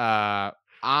 I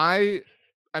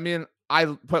mean, I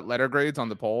put letter grades on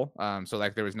the poll. So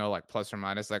like there was no like plus or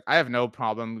minus. Like I have no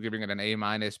problem giving it an A-,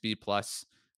 B+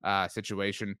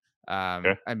 situation.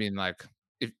 Okay. I mean, like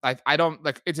if I don't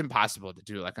like, it's impossible to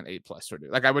do like an A+ or do.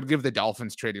 Like I would give the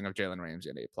Dolphins trading of Jalen Ramsey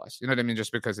an A+. You know what I mean?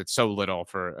 Just because it's so little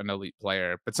for an elite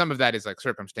player. But some of that is like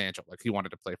circumstantial. Like he wanted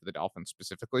to play for the Dolphins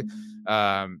specifically.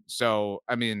 So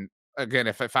I mean, again,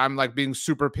 if I'm like being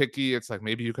super picky, it's like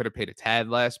maybe you could have paid a tad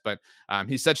less, but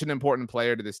he's such an important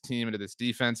player to this team and to this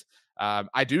defense.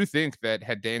 I do think that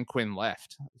had Dan Quinn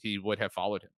left, he would have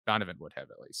followed him. Donovan would have,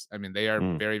 at least. I mean, they are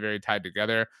very, very tied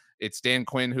together. It's Dan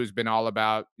Quinn who's been all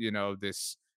about,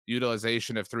 this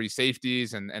utilization of 3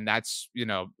 safeties, and that's,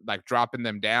 like dropping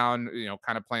them down,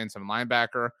 kind of playing some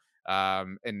linebacker.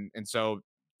 And so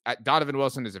Donovan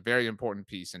Wilson is a very important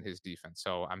piece in his defense.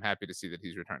 So I'm happy to see that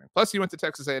he's returning. Plus, he went to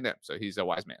Texas A&M, so he's a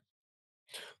wise man.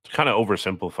 To kind of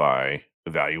oversimplify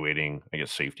evaluating, I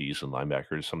guess, safeties and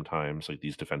linebackers sometimes, like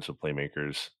these defensive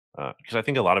playmakers, because I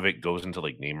think a lot of it goes into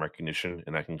like name recognition,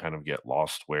 and that can kind of get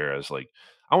lost. Whereas, like,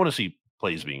 I want to see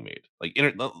plays being made. Like,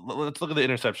 let's look at the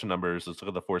interception numbers. Let's look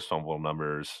at the forced fumble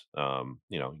numbers. I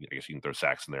guess you can throw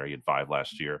sacks in there. He had 5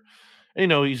 last year.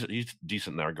 And, he's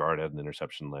decent in that regard. Had an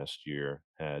interception last year.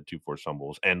 Had 2 forced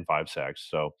fumbles and 5 sacks.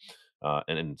 So,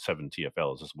 and then 7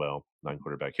 TFLs as well. 9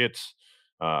 quarterback hits.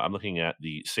 I'm looking at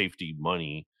the safety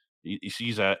money.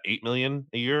 He's at $8 million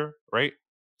a year, right?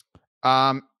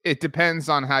 It depends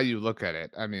on how you look at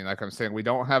it. I mean, like I'm saying, we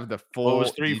don't have the full It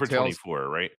was 3 for details 24,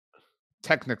 right?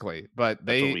 technically, but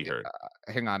That's what we heard.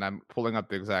 Hang on, I'm pulling up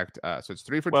the exact. So it's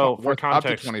 3 for Well, for up to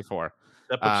context, 24.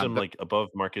 that puts him like above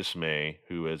Marcus May,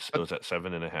 who was at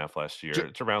 7.5 last year.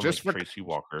 It's around like Tracy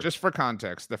Walker. Just for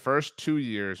context, the first 2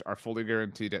 years are fully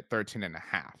guaranteed at 13.5.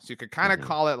 So you could kind of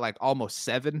call it like almost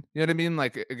 7. You know what I mean?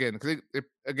 Like again, because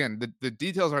the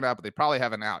details aren't out, but they probably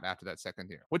have an out after that second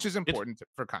year, which is important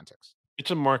for context.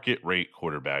 It's a market rate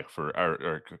quarterback for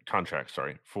or contract,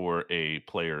 for a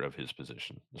player of his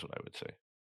position. Is what I would say.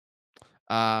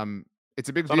 It's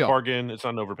a big deal. Not a bargain. It's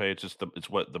not an overpay. It's just it's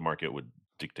what the market would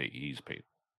dictate he's paid.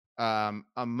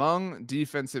 Among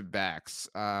defensive backs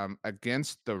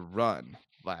against the run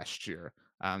last year,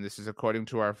 this is according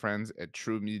to our friends at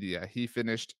True Media, he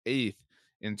finished 8th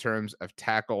in terms of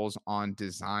tackles on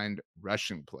designed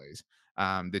rushing plays.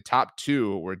 The top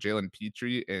 2 were Jalen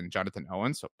Petrie and Jonathan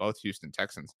Owens, so both Houston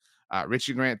Texans.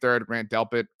 Richie Grant 3rd, Grant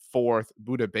Delpit 4th,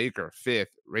 Budda Baker 5th,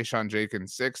 Rayshon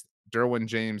Jenkins 6th, Derwin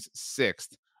James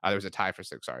 6th. There was a tie for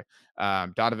 6th, sorry.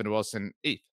 Donovan Wilson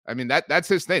 8th. I mean, that's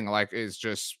his thing, like, is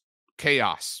just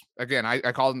chaos. Again, I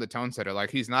call him the tone setter.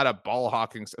 Like, he's not a ball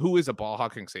hawking. Who is a ball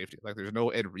hawking safety? Like, there's no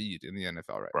Ed Reed in the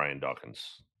NFL right Brian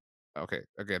Dawkins. Okay,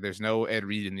 there's no Ed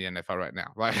Reed in the NFL right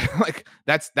now. Like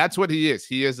that's what he is.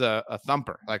 He is a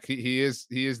thumper. Like he is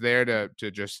there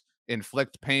to just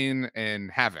inflict pain and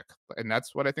havoc. And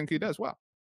that's what I think he does well.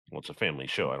 Well, it's a family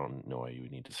show. I don't know why you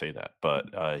would need to say that,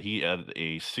 but he had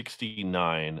a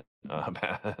 69.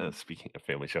 Speaking of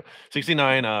family show,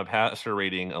 69 passer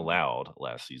rating allowed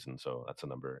last season. So that's a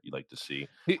number you like to see.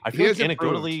 I feel like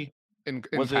anecdotally in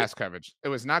pass coverage, it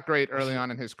was not great early on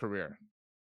in his career.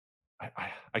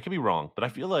 I could be wrong, but I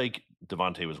feel like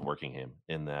Devontae was working him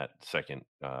in that second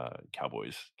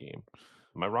Cowboys game.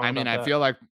 Am I wrong? I mean, I feel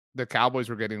like the Cowboys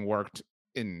were getting worked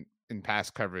in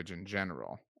pass coverage in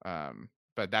general.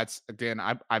 But that's, again,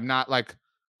 I'm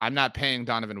not paying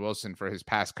Donovan Wilson for his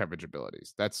pass coverage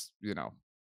abilities. That's,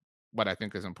 what I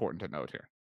think is important to note here.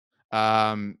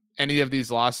 Any of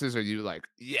these losses, are you like,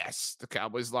 yes, the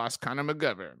Cowboys lost Connor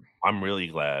McGovern? I'm really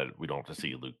glad we don't have to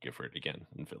see Luke Gifford again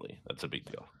in Philly. That's a big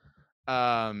deal.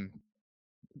 Connor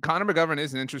McGovern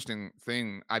is an interesting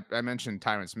thing. I mentioned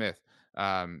Tyron Smith.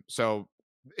 So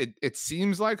it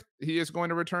seems like he is going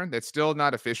to return. That's still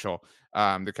not official.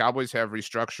 The Cowboys have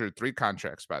restructured 3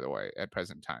 contracts, by the way, at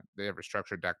present time. They have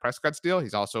restructured Dak Prescott's deal.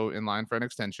 He's also in line for an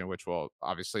extension, which will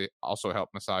obviously also help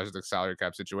massage the salary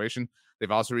cap situation.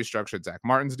 They've also restructured Zach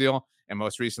Martin's deal, and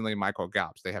most recently Michael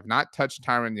Gallup's. They have not touched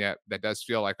Tyron yet. That does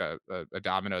feel like a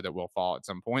domino that will fall at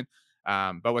some point.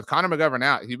 But with Connor McGovern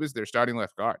out, he was their starting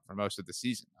left guard for most of the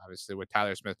season, obviously, with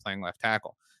Tyler Smith playing left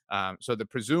tackle. So the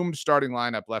presumed starting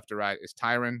lineup left to right is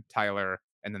Tyron, Tyler,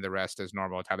 and then the rest is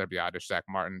normal. Tyler Biadasz, Zach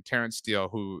Martin, Terrence Steele,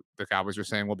 who the Cowboys are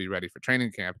saying will be ready for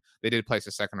training camp. They did place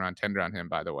a second-round tender on him,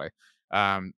 by the way.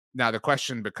 Now the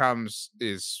question becomes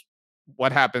is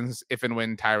what happens if and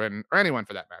when Tyron, or anyone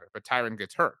for that matter, but Tyron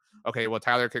gets hurt? Okay, well,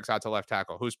 Tyler kicks out to left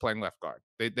tackle. Who's playing left guard?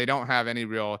 They don't have any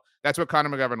real. That's what Connor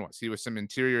McGovern was. He was some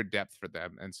interior depth for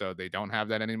them, and so they don't have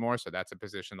that anymore. So that's a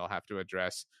position they'll have to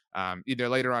address either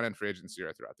later on in free agency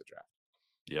or throughout the draft.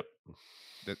 Yep.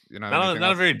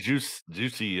 Not a very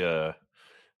juicy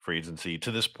free agency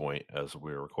to this point as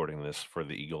we're recording this for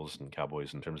the Eagles and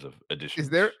Cowboys in terms of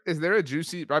additions. Is there a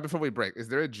juicy, right before we break, is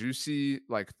there a juicy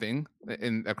like thing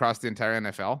in across the entire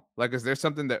NFL? Like, is there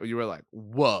something that you were like,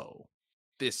 whoa,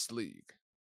 this league?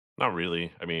 Not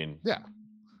really. I mean, yeah,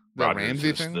 the Rodgers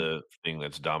is thing? The thing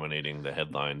that's dominating the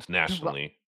headlines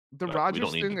nationally. The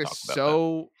Rodgers thing is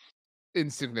so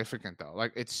insignificant though.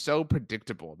 Like, it's so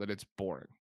predictable that it's boring.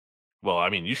 Well, I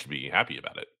mean, you should be happy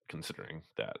about it considering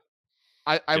that.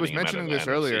 I was mentioning this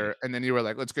earlier, and then you were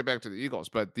like, let's get back to the Eagles.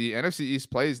 But the NFC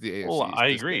East plays the AFC East. Well, I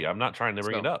agree. I'm not trying to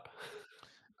bring it up.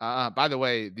 By the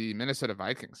way, the Minnesota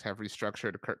Vikings have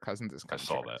restructured Kirk Cousins' contract. I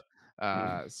saw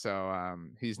that. So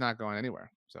he's not going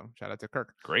anywhere. So shout out to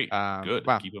Kirk. Great. Good.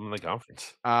 Wow. Keep him in the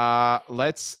conference.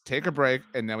 Let's take a break,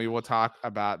 and then we will talk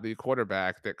about the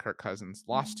quarterback that Kirk Cousins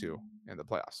lost to in the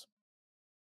playoffs.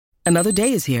 Another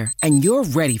day is here, and you're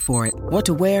ready for it. What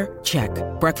to wear? Check.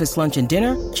 Breakfast, lunch, and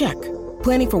dinner? Check.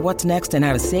 Planning for what's next and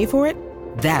how to save for it?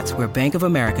 That's where Bank of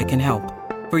America can help.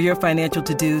 For your financial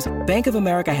to-dos, Bank of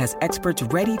America has experts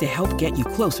ready to help get you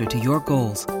closer to your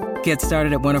goals. Get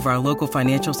started at one of our local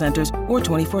financial centers or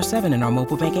 24/7 in our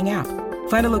mobile banking app.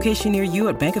 Find a location near you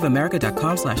at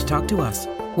bankofamerica.com/talktous.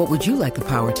 What would you like the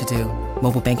power to do?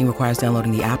 Mobile banking requires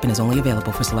downloading the app and is only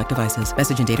available for select devices.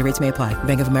 Message and data rates may apply.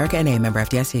 Bank of America N.A., member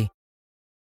FDIC.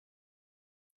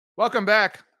 Welcome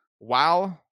back.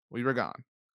 While we were gone,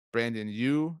 Brandon,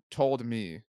 you told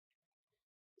me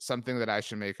something that I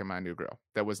should make in my new grill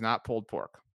that was not pulled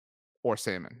pork or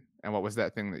salmon. And what was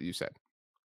that thing that you said?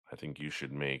 I think you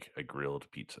should make a grilled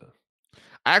pizza.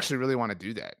 I actually really want to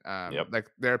do that. Like,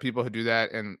 there are people who do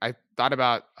that, and I thought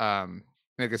about I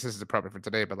guess this is appropriate for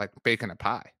today, but like baking a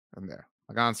pie in there.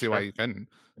 Like, I don't see why you couldn't.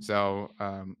 So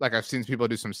like, I've seen people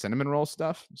do some cinnamon roll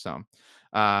stuff. So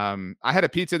I had a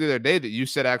pizza the other day that you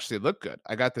said actually looked good.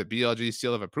 I got the BLG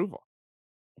seal of approval.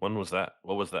 When was that?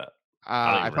 What was that?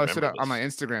 I posted it on my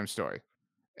Instagram story,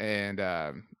 and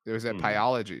it was at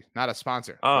Pyology, not a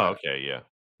sponsor. Oh, okay, yeah.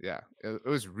 Yeah, it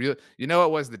was real. You know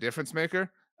what was the difference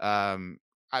maker?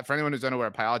 For anyone who's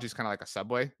unaware, Pyology is kind of like a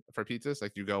Subway for pizzas.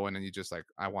 Like, you go in and you just like,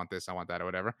 I want this, I want that, or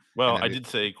whatever. Well, I did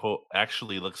say, quote,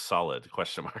 actually looks solid, ?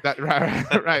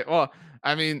 Right. Well,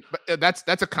 I mean, but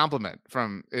that's a compliment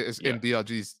from in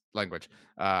BLG's language.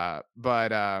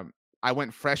 But I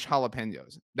went fresh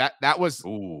jalapenos. That was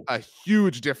a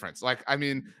huge difference. Like, I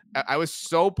mean, I was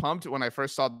so pumped when I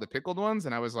first saw the pickled ones,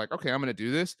 and I was like, okay, I'm gonna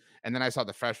do this. And then I saw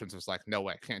the fresh ones. I was like, no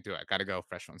way, can't do it. I gotta go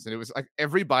fresh ones. And it was like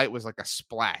every bite was like a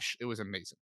splash. It was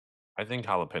amazing. I think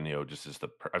jalapeno just is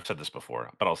I've said this before,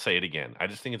 but I'll say it again. I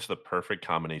just think it's the perfect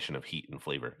combination of heat and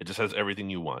flavor. It just has everything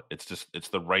you want. It's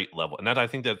the right level. And I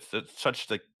think that's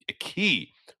such a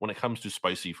key when it comes to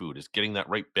spicy food, is getting that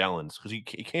right balance, because you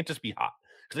can't just be hot.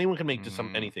 Because anyone can make just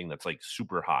anything that's like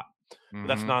super hot. But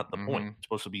that's not the point. It's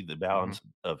supposed to be the balance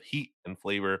of heat and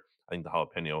flavor. I think the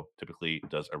jalapeno typically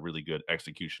does a really good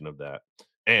execution of that.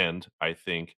 And I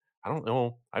think, I don't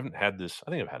know, I haven't had this.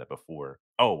 I think I've had it before.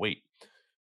 Oh, wait,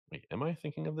 am I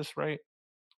thinking of this right?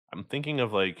 I'm thinking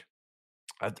of like,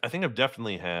 I think I've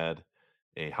definitely had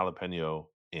a jalapeno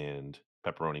and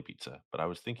pepperoni pizza, but I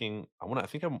was thinking, I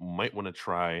think I might want to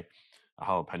try a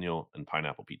jalapeno and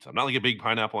pineapple pizza. I'm not like a big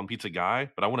pineapple on pizza guy,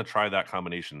 but I want to try that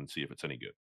combination and see if it's any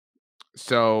good.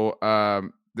 So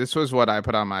this was what I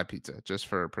put on my pizza, just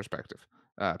for perspective,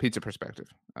 pizza perspective.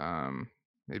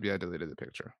 Maybe I deleted the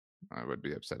picture. I would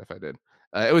be upset if I did.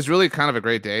 It was really kind of a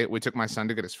great day. We took my son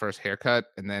to get his first haircut,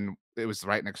 and then it was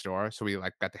right next door, so we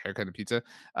like got the haircut and pizza.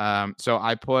 So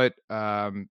I put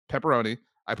pepperoni.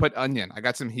 I put onion. I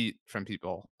got some heat from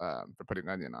people for putting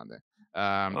onion on there.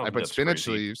 I don't I think put that's spinach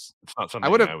crazy. leaves. It's not I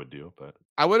something would have I would do, but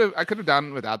I could have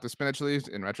done without the spinach leaves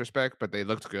in retrospect, but they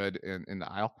looked good in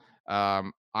the aisle.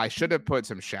 I should have put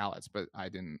some shallots, but I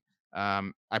didn't.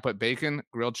 I put bacon,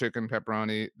 grilled chicken,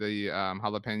 pepperoni, the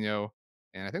jalapeno,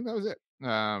 and I think that was it.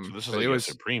 so this is But it like a was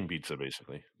supreme pizza,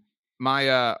 basically.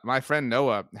 my friend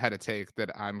Noah had a take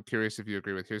that I'm curious if you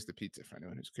agree with. Here's the pizza for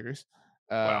anyone who's curious.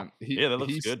 Wow. He Yeah, that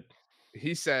looks he's good.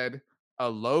 he said a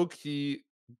low key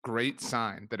great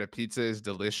sign that a pizza is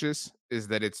delicious is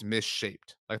that it's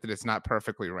misshaped, like that it's not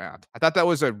perfectly round. I thought that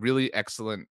was a really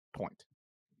excellent point.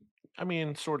 I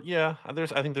mean, sort of, yeah. I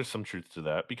think there's some truth to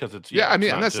that because it's Yeah, yeah, I it's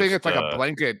mean, I'm not not saying it's just like a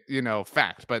blanket,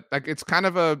 fact, but like it's kind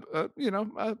of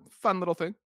a fun little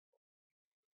thing.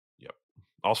 yep.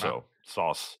 Wow. Also,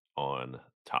 sauce on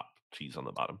top, cheese on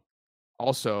the bottom.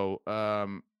 Also,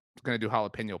 gonna do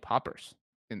jalapeno poppers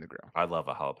in the grill. I love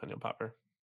a jalapeno popper.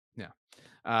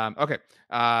 Yeah. Okay.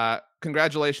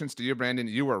 Congratulations to you, Brandon.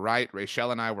 You were right.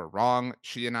 Rachel and I were wrong.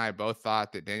 She and I both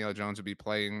thought that Daniel Jones would be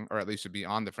playing, or at least would be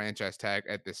on the franchise tag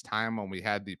at this time when we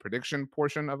had the prediction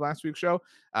portion of last week's show.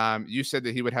 You said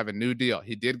that he would have a new deal.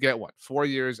 He did get what? 4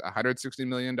 years, $160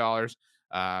 million.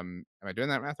 Am I doing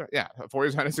that math right? Yeah, 4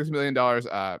 years, $160 million,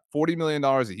 $40 million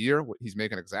a year. He's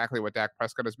making exactly what Dak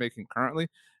Prescott is making currently.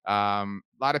 A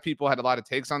lot of people had a lot of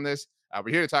takes on this.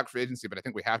 We're here to talk free agency, but I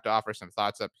think we have to offer some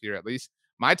thoughts up here at least.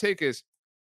 My take is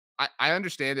I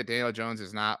understand that Daniel Jones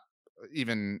is not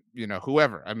even,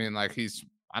 whoever. I mean, like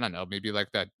I don't know, maybe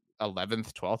like that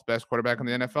 11th, 12th best quarterback in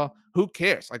the NFL. Who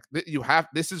cares? Like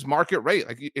this is market rate.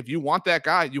 Like if you want that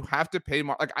guy, you have to pay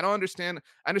more. Like I don't understand.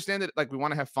 I understand that like we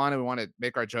want to have fun and we want to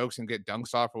make our jokes and get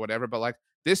dunks off or whatever, but like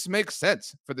this makes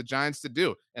sense for the Giants to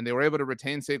do. And they were able to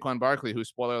retain Saquon Barkley, who,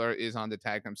 spoiler alert, is on the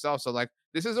tag himself. So like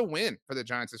this is a win for the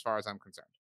Giants as far as I'm concerned.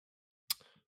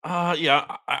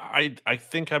 Yeah, I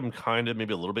think I'm kind of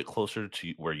maybe a little bit closer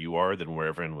to where you are than where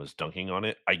everyone was dunking on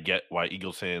it. I get why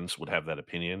Eagles fans would have that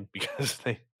opinion because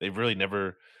they've really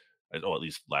never, at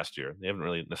least last year, they haven't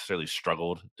really necessarily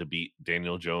struggled to beat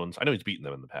Daniel Jones. I know he's beaten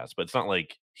them in the past, but it's not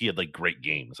like he had like great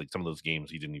games. Like some of those games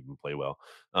he didn't even play well.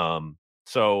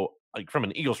 So like from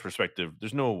an Eagles perspective,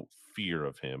 there's no fear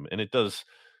of him, and it does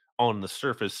on the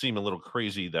surface seem a little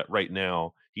crazy that right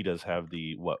now he does have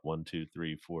the what 1, 2,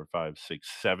 3, 4, 5, 6,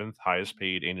 7th highest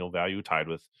paid annual value, tied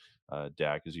with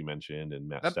Dak, as you mentioned, and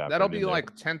Matt That'll Stafford be in there.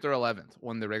 like 10th or 11th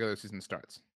when the regular season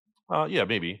starts. Yeah,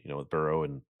 maybe with Burrow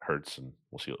and Hurts, and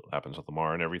we'll see what happens with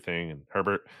Lamar and everything, and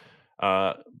Herbert.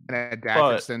 Uh, And a Dak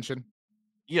but extension.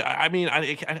 yeah, I mean,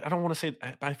 I don't want to say.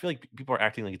 I feel like people are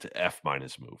acting like it's an F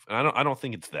minus move, and I don't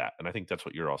think it's that, and I think that's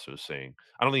what you're also saying.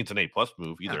 I don't think it's an A plus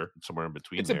move Yeah. either. It's somewhere in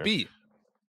between It's a there. B.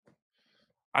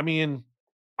 I mean,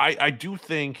 I do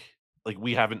think like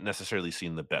we haven't necessarily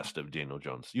seen the best of Daniel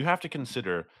Jones. You have to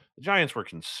consider the Giants were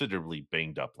considerably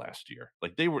banged up last year.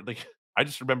 Like they were like I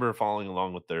just remember following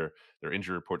along with their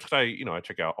injury reports because I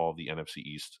check out all the NFC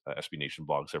East SB Nation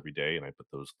blogs every day, and I put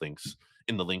those links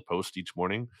in the link post each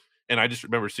morning. And I just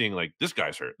remember seeing like this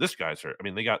guy's hurt, this guy's hurt. I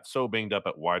mean, they got so banged up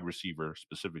at wide receiver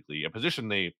specifically, a position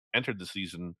they entered the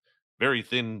season very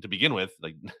thin to begin with.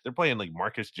 Like they're playing like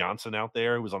Marcus Johnson out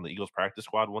there, who was on the Eagles practice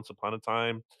squad once upon a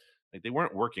time. Like they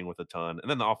weren't working with a ton, and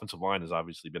then the offensive line has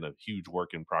obviously been a huge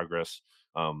work in progress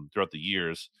throughout the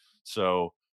years.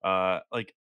 So,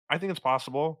 like I think it's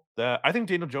possible that I think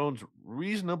Daniel Jones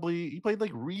he played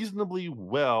like reasonably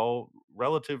well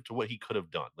relative to what he could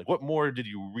have done. Like, what more did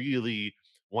you really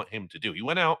want him to do? He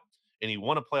went out and he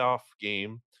won a playoff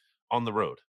game on the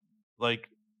road. Like,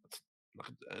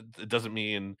 it doesn't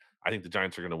mean I think the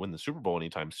Giants are going to win the Super Bowl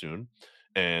anytime soon.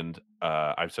 And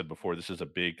I've said before, this is a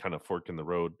big kind of fork in the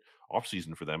road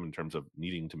offseason for them in terms of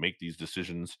needing to make these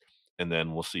decisions. And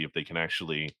then we'll see if they can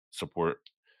actually support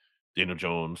Daniel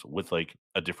Jones with like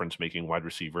a difference making wide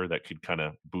receiver that could kind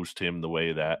of boost him the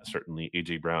way that certainly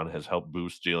AJ Brown has helped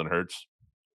boost Jalen Hurts.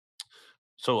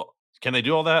 So can they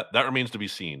do all that? That remains to be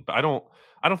seen. But I don't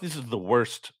think this is the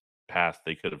worst path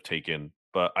they could have taken.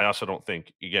 But I also don't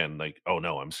think, again, like, oh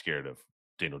no, I'm scared of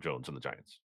Daniel Jones and the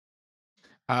Giants.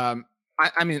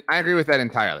 I mean, I agree with that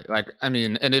entirely. Like, I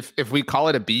mean, and if we call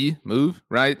it a B move,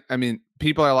 right? I mean,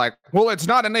 people are like, well, it's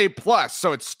not an A plus,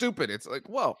 so it's stupid. It's like,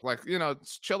 whoa, like,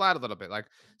 chill out a little bit. Like,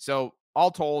 so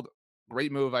all told,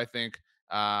 great move, I think,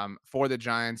 for the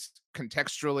Giants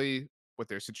contextually with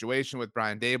their situation with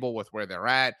Brian Dable, with where they're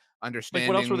at, Like,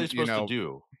 what else were they understanding, supposed to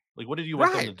do? Like, what did you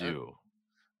want them to right. do?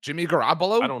 Jimmy I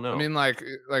Garoppolo. don't I know. mean, like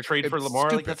Trade for it's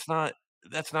Lamar? Like, stupid.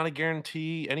 that's not a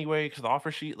guarantee anyway because the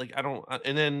offer sheet. Like, I don't.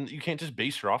 And then you can't just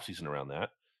base your offseason around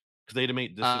that because they had to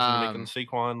make decision to make on Um,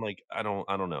 Saquon. Like, I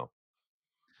don't know.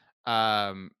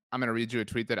 I'm gonna read you a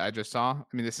tweet that I just saw. I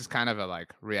mean, this is kind of a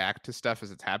like react to stuff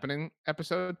as it's happening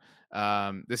episode.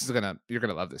 You're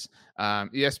gonna love this.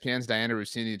 ESPN's Diana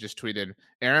Rossini just tweeted,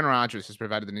 Aaron Rodgers has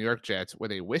provided the New York Jets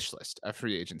with a wish list of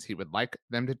free agents he would like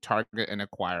them to target and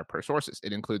acquire per sources.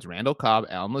 It includes Randall Cobb,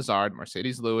 Alan Lazard,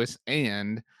 Mercedes Lewis,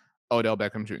 and Odell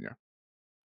Beckham Jr.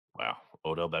 Wow,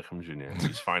 Odell Beckham Jr.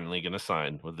 He's finally going to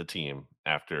sign with the team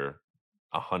after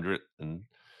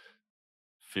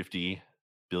 150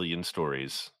 billion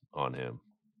stories on him.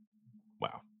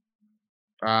 Wow.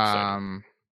 Exciting.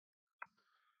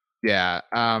 Yeah.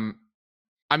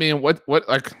 I mean, what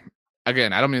like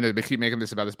again, I don't mean to keep making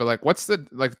this about this, but like what's the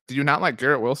like do you not like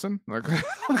Garrett Wilson? Like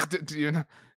do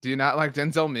you not like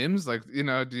Denzel Mims? Like, do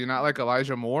you not like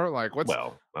Elijah Moore? Like what's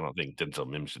Well, I don't think Denzel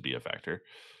Mims should be a factor.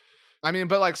 I mean,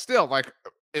 but like still, like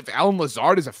if Alan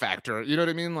Lazard is a factor, you know what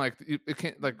I mean? Like it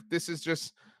can't like this is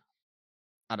just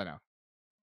I don't know.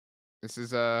 This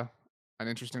is an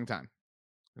interesting time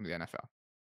in the NFL.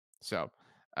 So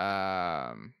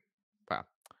wow.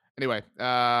 Anyway,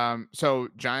 so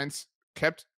Giants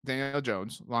kept Daniel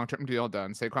Jones, long-term deal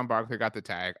done. Saquon Barkley got the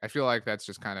tag. I feel like that's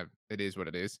just kind of it is what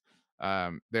it is.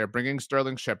 They're bringing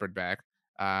Sterling Shepard back.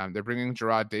 They're bringing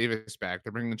Gerard Davis back.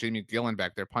 They're bringing Jamie Gillen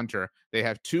back, their punter. They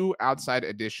have 2 outside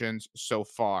additions so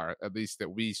far, at least that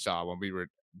we saw when we were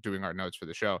doing our notes for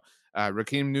the show.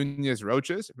 Raheem Nunez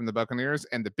Roches from the Buccaneers,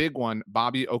 and the big one,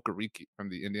 Bobby Okereke from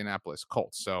the Indianapolis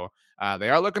Colts. So they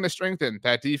are looking to strengthen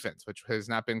that defense, which has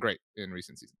not been great in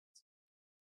recent seasons.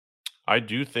 I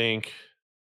do think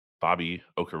Bobby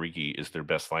Okereke is their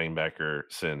best linebacker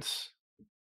since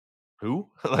who?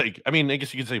 Like, I mean, I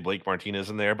guess you could say Blake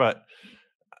Martinez in there, but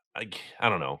I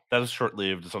don't know. That was short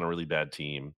lived. It's on a really bad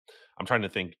team. I'm trying to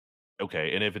think.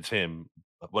 Okay, and if it's him,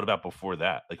 what about before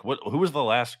that? Like, who was the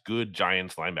last good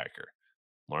Giants linebacker?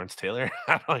 Lawrence Taylor?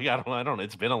 I don't know.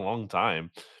 It's been a long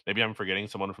time. Maybe I'm forgetting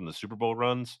someone from the Super Bowl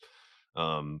runs.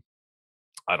 I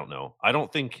don't know. I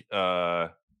don't think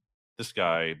this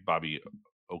guy Bobby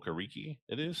Okereke.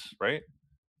 It is right.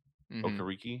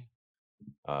 Okereke.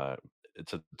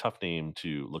 It's a tough name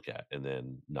to look at and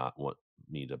then not want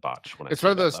me to botch when I It's say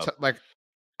one of it out those loud. like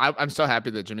I'm so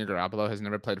happy that Jimmy Garoppolo has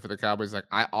never played for the Cowboys. Like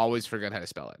I always forget how to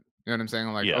spell it. You know what I'm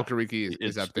saying? Like Yeah, Okereke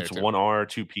is up there it's too. 1 R,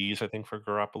 2 Ps, I think, for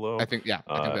Garoppolo. I think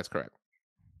that's correct.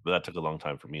 But that took a long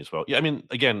time for me as well. Yeah, I mean,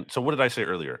 again, so what did I say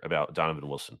earlier about Donovan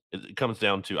Wilson? It comes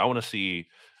down to I want to see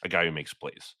a guy who makes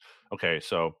plays. Okay,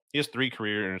 so he has 3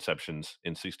 career interceptions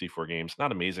in 64 games.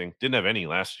 Not amazing. Didn't have any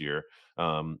last year.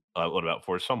 What about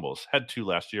forced fumbles? Had 2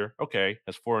 last year. Okay,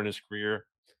 has 4 in his career.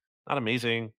 Not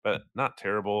amazing, but not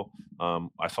terrible.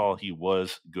 I saw he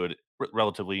was good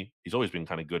relatively. He's always been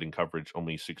kind of good in coverage.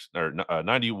 Only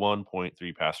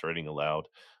 91.3 passer rating allowed.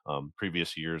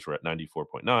 Previous years were at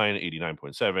 94.9,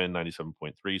 89.7,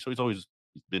 97.3. So he's always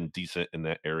been decent in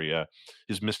that area.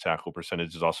 His missed tackle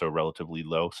percentage is also relatively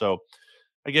low. So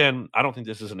again, I don't think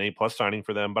this is an A+ signing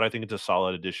for them, but I think it's a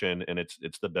solid addition, and it's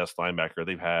the best linebacker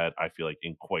they've had, I feel like,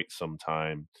 in quite some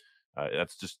time.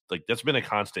 That's just like that's been a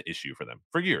constant issue for them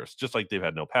for years. Just like they've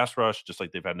had no pass rush, just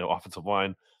like they've had no offensive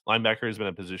line. Linebacker has been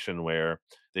a position where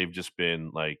they've just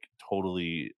been like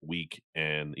totally weak,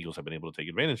 and Eagles have been able to take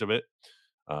advantage of it.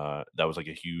 That was like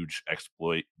a huge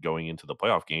exploit going into the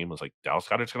playoff game. It was like Dallas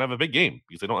Goedert's gonna have a big game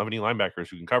because they don't have any linebackers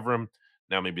who can cover him.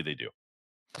 Now maybe they do.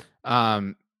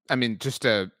 I mean, just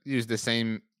to use the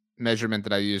same measurement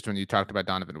that I used when you talked about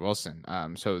Donovan Wilson.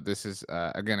 So this is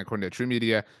again according to True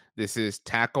Media, this is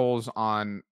tackles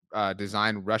on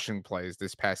design rushing plays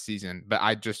this past season, but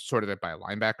I just sorted it by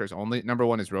linebackers only. Number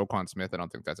 1 is Roquan Smith. I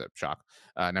don't think that's a shock.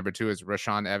 Number 2 is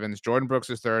Rashawn Evans. Jordan Brooks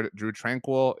is 3rd. Drew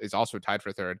Tranquil is also tied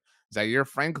for 3rd. Zaire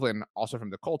Franklin, also from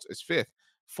the Colts, is 5th.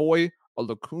 Foy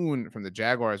Olakun from the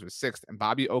Jaguars was 6th, and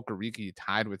Bobby Okereke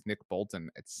tied with Nick Bolton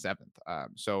at 7th.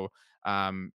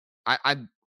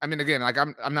 I mean, again, like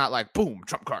I'm not like boom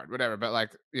trump card, whatever, but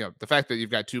like the fact that you've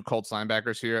got 2 Colts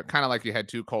linebackers here, kind of like you had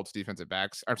 2 Colts defensive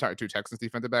backs. I'm sorry, 2 Texans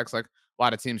defensive backs. Like a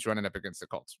lot of teams running up against the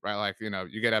Colts, right? Like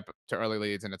you get up to early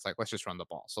leads and it's like let's just run the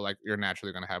ball. So like you're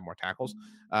naturally going to have more tackles,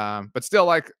 but still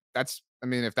like that's I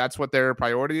mean if that's what their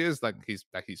priority is, like he's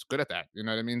good at that. You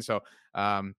know what I mean? So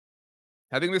I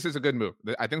think this is a good move.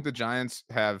 I think the Giants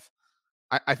have.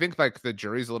 I think like the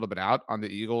jury's a little bit out on the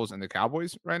Eagles and the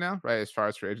Cowboys right now, right? As far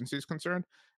as free agency is concerned,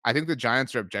 I think the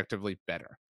Giants are objectively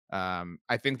better.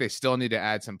 I think they still need to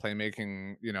add some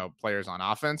playmaking, players on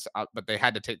offense, but they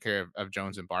had to take care of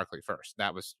Jones and Barkley first.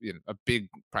 That was a big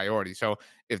priority. So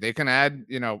if they can add,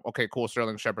 okay, cool,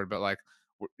 Sterling Shepard, but like,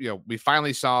 we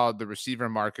finally saw the receiver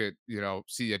market,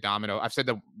 see a domino. I've said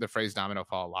the phrase domino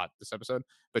fall a lot this episode,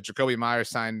 but Jacoby Myers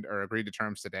signed or agreed to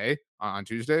terms today on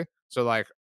Tuesday. So like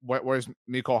where's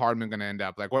Mecole Hardman going to end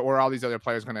up? Like, where are all these other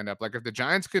players going to end up? Like, if the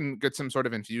Giants can get some sort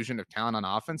of infusion of talent on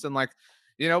offense, and like,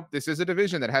 this is a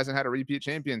division that hasn't had a repeat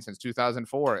champion since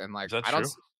 2004, and like, Is that true?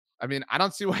 I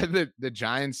don't see why the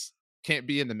Giants can't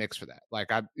be in the mix for that.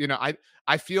 Like,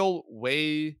 I feel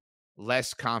way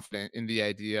less confident in the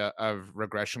idea of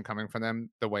regression coming from them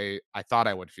the way I thought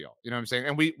I would feel. You know what I'm saying?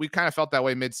 And we kind of felt that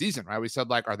way mid-season, right? We said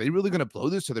like, are they really going to blow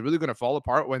this? Are they really going to fall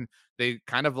apart when they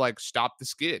kind of like stopped the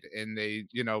skid and they,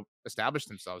 established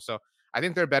themselves? So I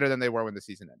think they're better than they were when the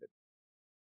season ended.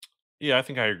 Yeah, I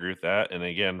think I agree with that. And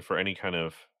again, for any kind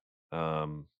of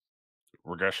um,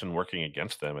 regression working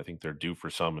against them, I think they're due for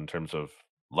some in terms of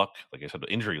luck. Like I said,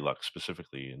 injury luck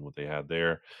specifically, and what they had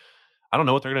there. I don't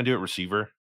know what they're going to do at receiver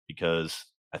because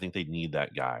I think they need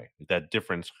that guy, that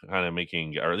difference kind of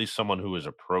making, or at least someone who is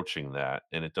approaching that.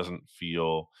 And it doesn't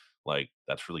feel like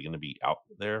that's really going to be out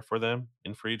there for them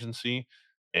in free agency.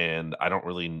 And I don't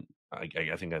really,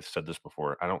 I think I've said this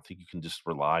before. I don't think you can just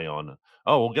rely on,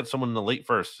 oh, we'll get someone in the late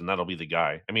first and that'll be the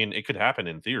guy. I mean, it could happen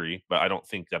in theory, but I don't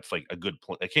think that's like a good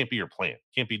plan. It can't be your plan. It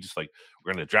can't be just like,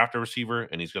 we're going to draft a receiver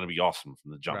and he's going to be awesome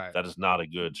from the jump. Right. That is not a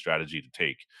good strategy to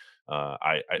take.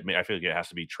 I feel like it has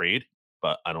to be trade,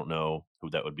 but I don't know who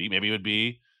that would be. Maybe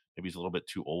he's a little bit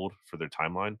too old for their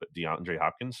timeline, but DeAndre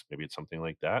Hopkins, maybe it's something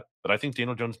like that. But I think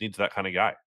Daniel Jones needs that kind of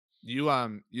guy. You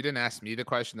didn't ask me the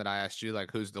question that I asked you,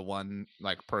 like who's the one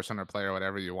like person or player,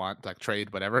 whatever you want, like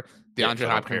trade, whatever. DeAndre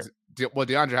Hopkins.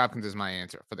 DeAndre Hopkins is my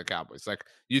answer for the Cowboys. Like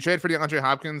you trade for DeAndre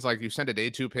Hopkins, like you send a day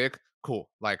 2 pick, cool.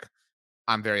 Like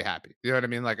I'm very happy. You know what I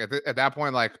mean? Like at that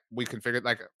point, like we can figure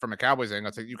like from a Cowboys angle,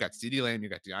 it's like you got CeeDee Lamb, you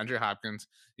got DeAndre Hopkins,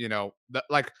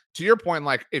 like to your point,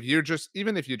 like if you're just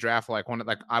even if you draft like one,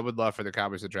 like I would love for the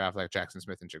Cowboys to draft like Jackson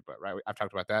Smith and Jigba, right? I've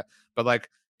talked about that, but like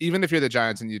even if you're the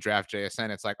Giants and you draft JSN,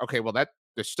 it's like okay, well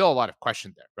there's still a lot of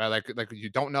question there, right? Like you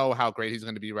don't know how great he's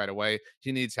going to be right away.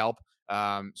 He needs help.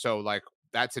 So like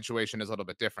that situation is a little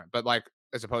bit different, but like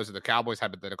as opposed to the Cowboys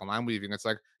hypothetical line weaving, it's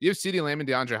like you have CeeDee Lamb and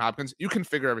DeAndre Hopkins, you can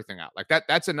figure everything out. Like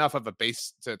that's enough of a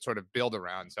base to sort of build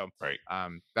around. So right.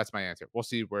 That's my answer. We'll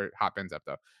see where Hop ends up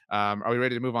though. Are we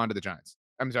ready to move on to the Giants?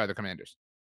 I'm sorry, the Commanders.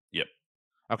 Yep.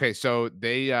 Okay, so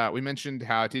we mentioned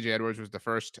how TJ Edwards was the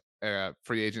first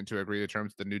free agent to agree to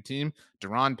terms with the new team.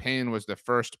 Deron Payne was the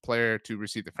first player to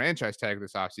receive the franchise tag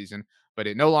this offseason, but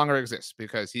it no longer exists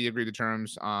because he agreed to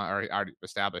terms or already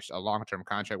established a long-term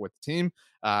contract with the team,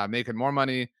 making more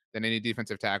money than any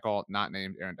defensive tackle not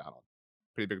named Aaron Donald.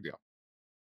 Pretty big deal.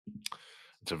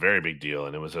 It's a very big deal,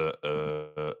 and it was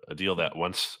a deal that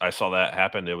once I saw that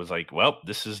happen, it was like, well,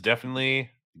 this is definitely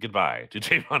goodbye to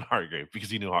Javon Hargrave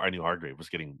because I knew Hargrave was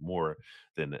getting more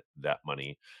than that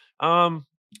money. I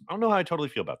don't know how I totally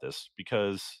feel about this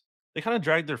because they kind of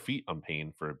dragged their feet on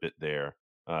Payne for a bit there.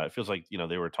 It feels like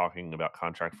they were talking about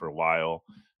contract for a while,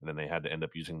 and then they had to end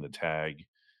up using the tag.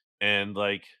 And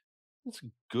like, it's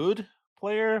a good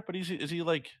player, but is he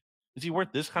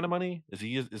worth this kind of money? Is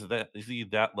he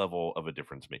that level of a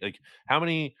difference maker? Like how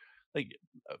many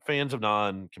fans of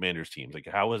non-Commanders teams, like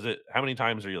how many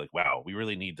times are you like, wow, we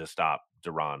really need to stop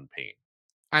Deron Payne?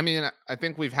 I mean, I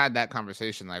think we've had that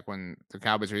conversation. Like when the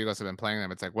Cowboys or Eagles have been playing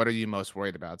them, it's like, what are you most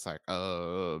worried about? It's like,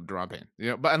 Deron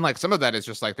Payne. But and like some of that is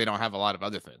just like they don't have a lot of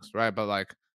other things, right? But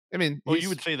like, I mean, Well, you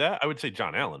would say that. I would say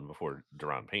John Allen before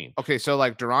Deron Payne. Okay, so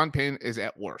like Deron Payne is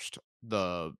at worst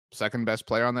the second best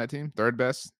player on that team, third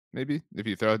best, maybe. If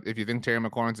you think Terry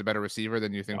McLaurin's a better receiver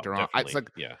than you think Deron. It's like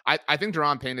yeah. I think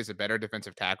Deron Payne is a better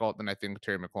defensive tackle than I think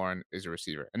Terry McLaurin is a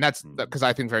receiver. And that's because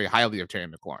I think very highly of Terry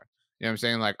McLaurin. You know what I'm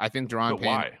saying? Like I think Deron Payne.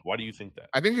 Why? Why do you think that?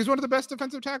 I think he's one of the best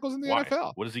defensive tackles in the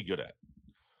NFL. What is he good at?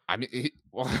 I mean,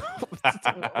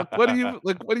 what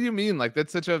do you mean? Like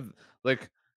that's such a like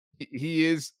he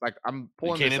is like I'm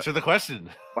pulling. You can't answer the question.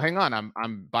 Well, hang on,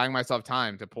 I'm buying myself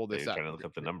time to pull this up. Trying to look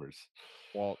up the numbers.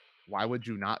 Well, why would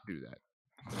you not do that?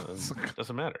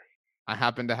 Doesn't matter. I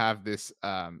happen to have this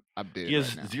updated. He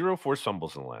has right now. 0 forced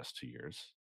fumbles in the last 2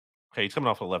 years. Okay, he's coming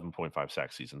off 11.5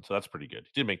 sack season, so that's pretty good.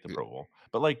 He did make the Pro Bowl,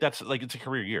 but like that's like it's a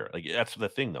career year. Like that's the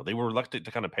thing though. They were reluctant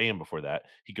to kind of pay him before that.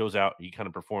 He goes out, he kind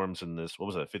of performs in this. What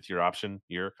was it, 5th-year option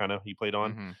year? Kind of he played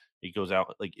on. Mm-hmm. He goes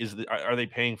out like are they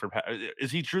paying for?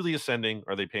 Is he truly ascending?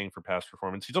 Are they paying for past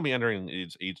performance? He's only entering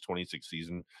his age 26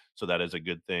 season, so that is a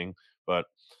good thing. But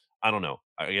I don't know.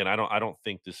 Again, I don't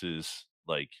think this is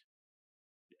like.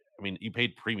 I mean, you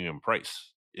paid premium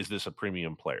price. Is this a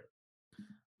premium player?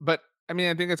 But I mean,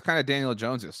 I think it's kind of Daniel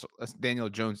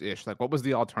Jones-ish. Like, what was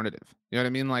the alternative? You know what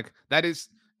I mean? Like, that is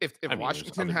if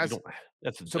Washington has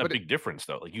that's a big difference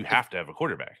though. Like, you have to have a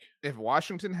quarterback. If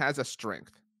Washington has a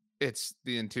strength, it's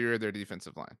the interior of their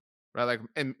defensive line. right? Like,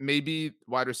 and maybe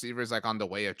wide receivers like on the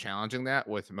way of challenging that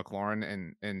with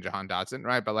McLaurin and Jahan Dotson,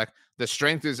 right? But like the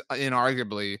strength is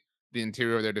inarguably the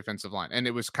interior of their defensive line, and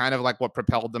it was kind of like what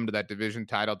propelled them to that division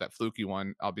title, that fluky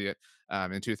one, albeit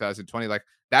in 2020. Like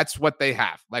that's what they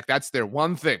have. Like that's their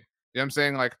one thing. You know what I'm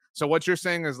saying? Like, so what you're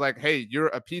saying is like, hey, you're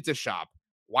a pizza shop.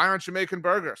 Why aren't you making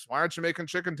burgers? Why aren't you making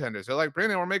chicken tenders? They're like,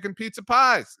 Brandon, we're making pizza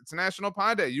pies. It's National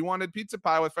Pie Day. You wanted pizza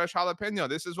pie with fresh jalapeno.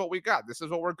 This is what we got. This is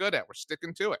what we're good at. We're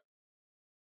sticking to it.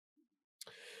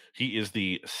 He is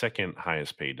the second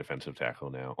highest paid defensive tackle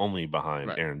now, only behind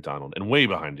Right. Aaron Donald, and way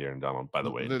behind Aaron Donald, by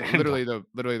the way. Literally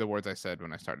the words I said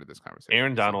when I started this conversation.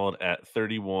 Aaron Donald at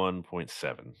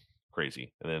 31.7.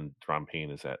 Crazy. And then Ron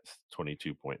Payne is at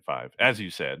 22.5.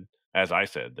 As I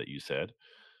said that you said.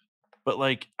 But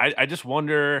like I just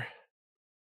wonder,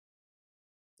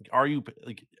 are you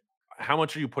like, how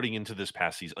much are you putting into this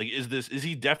past season? Like, is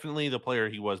he definitely the player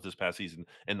he was this past season,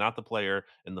 and not the player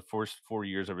in the first 4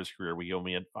 years of his career where he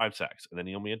only had 5 sacks, and then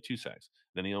he only had 2 sacks,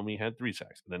 then he only had 3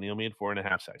 sacks, and then he only had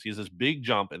 4.5 sacks? He has this big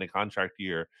jump in a contract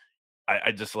year.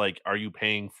 I just like, are you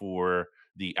paying for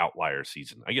the outlier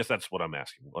season? I guess that's what I'm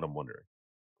asking, what I'm wondering.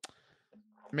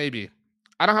 Maybe.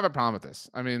 I don't have a problem with this.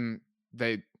 I mean,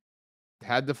 they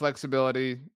had the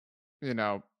flexibility, you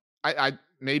know. I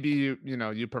maybe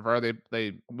you prefer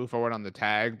they move forward on the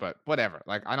tag, but whatever.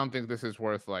 Like I don't think this is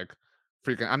worth like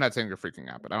freaking. I'm not saying you're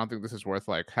freaking out, but I don't think this is worth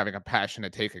like having a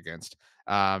passionate take against.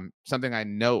 Something I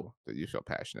know that you feel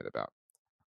passionate about.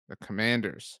 The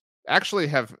Commanders actually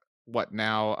have what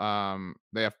now?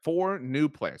 They have 4 new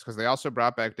players because they also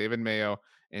brought back David Mayo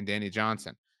and Danny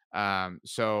Johnson.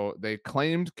 So they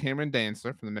claimed Cameron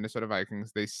Dantzler from the Minnesota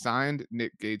Vikings. They signed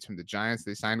Nick Gates from the Giants.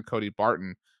 They signed Cody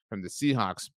Barton from the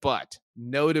Seahawks. But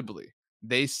notably,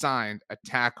 they signed a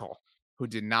tackle who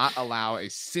did not allow a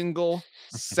single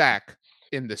sack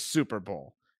in the Super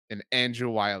Bowl, in Andrew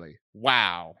Wiley.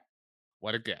 Wow.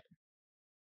 What a get.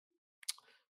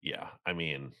 Yeah, I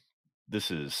mean,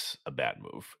 this is a bad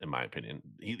move, in my opinion.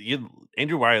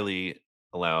 Andrew Wiley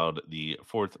allowed the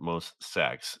 4th most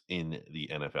sacks in the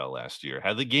NFL last year.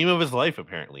 Had the game of his life,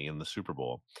 apparently, in the Super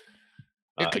Bowl.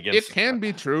 It can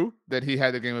be true that he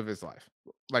had the game of his life.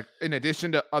 Like, in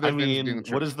addition to other things being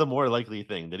true. What is the more likely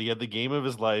thing? That he had the game of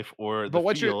his life, or the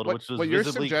field, which was what you're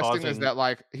visibly suggesting causing... is that,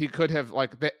 like, he could have,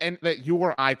 like, that you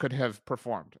or I could have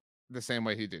performed the same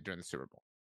way he did during the Super Bowl.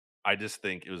 I just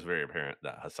think it was very apparent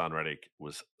that Hassan Reddick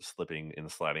was slipping and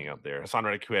sliding out there. Hassan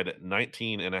Reddick, who had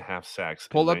 19.5 sacks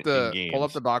in 19 games. Pull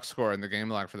up the box score in the game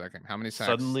log for that game. How many sacks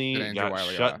suddenly did Andrew got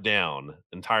Wiley shut down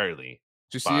entirely.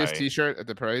 Did you see his T-shirt at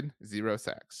the parade? 0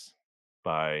 sacks.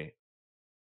 By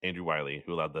Andrew Wiley,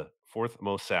 who allowed the 4th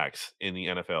most sacks in the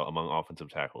NFL among offensive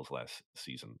tackles last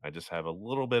season. I just have a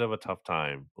little bit of a tough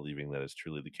time believing that is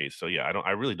truly the case. So yeah,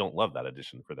 I really don't love that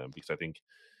addition for them, because I think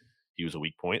he was a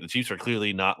weak point. The Chiefs are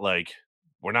clearly not like,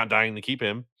 we're not dying to keep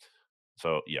him.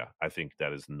 So yeah, I think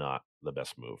that is not the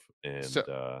best move. And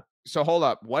so hold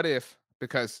up. What if,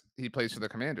 because he plays for the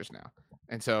Commanders now,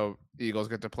 and so Eagles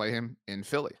get to play him in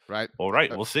Philly, right? Well, right,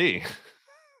 we'll see.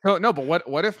 No, but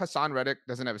what if Hassan Reddick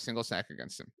doesn't have a single sack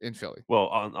against him in Philly? Well,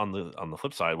 on the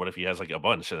flip side, what if he has like a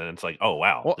bunch, and then it's like, oh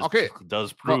wow, well, okay,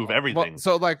 does prove everything.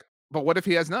 So like, but what if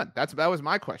he has none? That was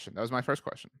my question. That was my first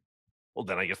question. Well,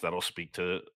 then I guess that'll speak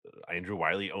to Andrew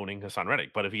Wiley owning Hassan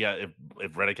Reddick. But if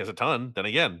Reddick has a ton, then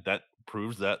again, that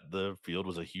proves that the field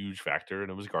was a huge factor and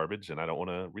it was garbage, and I don't want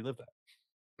to relive that.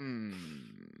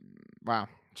 Wow.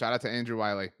 Shout out to Andrew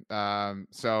Wiley.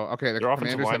 So okay, the Their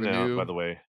Commanders offensive line have a now, new... by the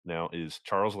way, now is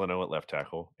Charles Leno at left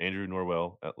tackle, Andrew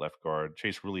Norwell at left guard,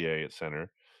 Chase Roulier at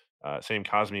center, Sam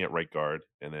Cosmi at right guard,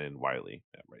 and then Wiley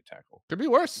at right tackle. Could be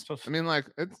worse. So, I mean, like,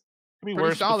 it's could be pretty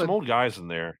worse. solid. But some old guys in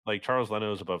there, like Charles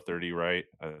Leno's above 30, right?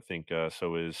 I think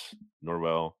so is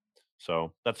Norwell.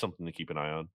 So that's something to keep an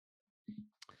eye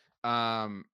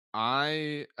on.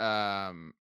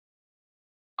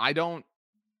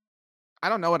 I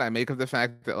don't know what I make of the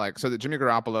fact that, like, so the Jimmy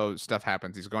Garoppolo stuff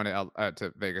happens. He's going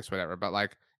to Vegas, whatever. But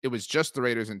like, it was just the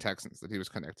Raiders and Texans that he was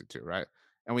connected to, right?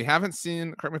 And we haven't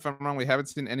seen, correct me if I'm wrong, we haven't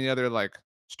seen any other like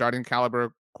starting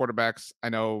caliber quarterbacks. I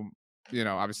know,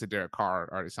 obviously Derek Carr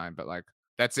already signed, but like,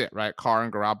 that's it, right? Carr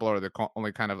and Garoppolo are the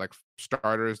only kind of like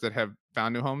starters that have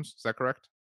found new homes. Is that correct?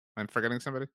 I'm forgetting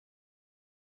somebody.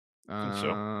 I think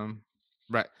so.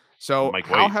 Right. So Mike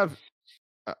how White. have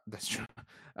that's true.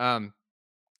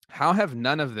 How have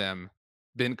none of them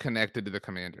been connected to the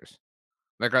Commanders?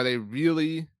 Like, are they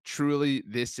really, truly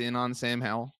this in on Sam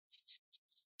Howell?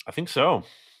 I think so,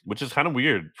 which is kind of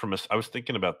weird. I was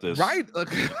thinking about this, right?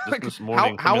 Like this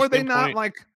morning. How are they not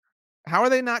like? How are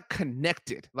they not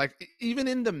connected? Like, even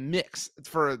in the mix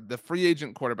for the free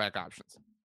agent quarterback options.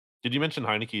 Did you mention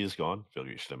Heineke is gone? I feel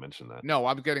like you should have mentioned that. No,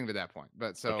 I'm getting to that point.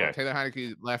 But so Okay. Taylor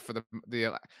Heineke left for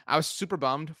I was super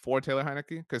bummed for Taylor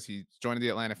Heineke because he joined the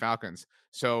Atlanta Falcons.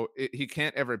 So he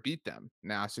can't ever beat them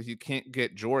now. So he can't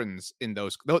get Jordans in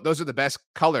those. Those are the best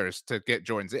colors to get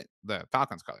Jordans in, the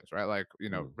Falcons colors, right? Like,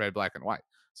 red, black, and white.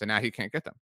 So now he can't get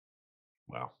them.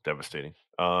 Wow, devastating.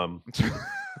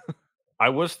 I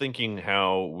was thinking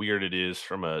how weird it is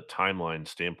from a timeline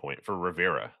standpoint for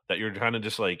Rivera that you're kind of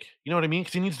just like, you know what I mean?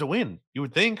 Because he needs to win. You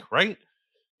would think, right?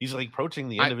 He's like approaching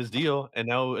the end I of his deal, and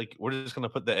now like we're just going to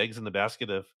put the eggs in the basket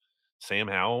of Sam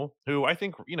Howell, who I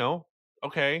think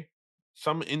okay,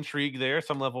 some intrigue there,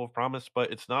 some level of promise,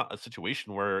 but it's not a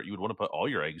situation where you would want to put all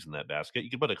your eggs in that basket.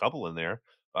 You could put a couple in there.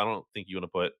 I don't think you want to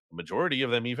put a majority of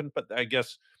them even, but I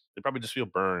guess they probably just feel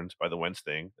burned by the Wentz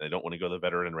thing. They don't want to go the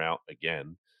veteran route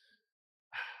again.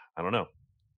 I don't know.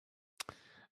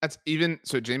 That's even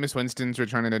so. Jameis Winston's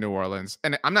returning to New Orleans,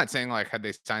 and I'm not saying like had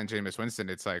they signed Jameis Winston,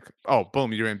 it's like, oh,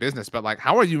 boom, you're in business. But like,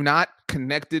 how are you not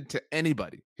connected to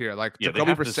anybody here? Like Yeah, they Jacoby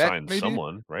have to Brissett, sign maybe.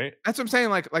 someone, right? That's what I'm saying.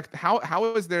 Like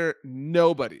how is there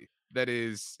nobody that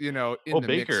is in Well, the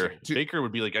mix Baker, here? Baker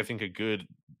would be like I think a good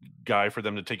guy for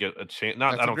them to take a chance.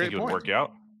 Not, That's I a don't think great it would point. work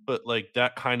out, but like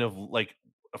that kind of like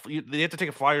they have to take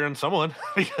a flyer on someone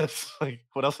because like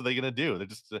what else are they gonna do? They're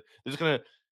just gonna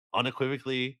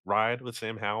unequivocally ride with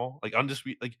Sam Howell, like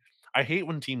undisputed. Like I hate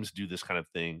when teams do this kind of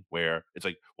thing where it's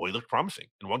like, well, he looked promising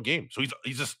in one game, so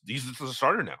he's a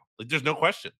starter now. Like there's no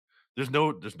question. There's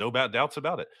no bad doubts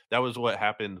about it. That was what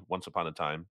happened once upon a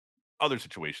time. Other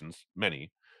situations,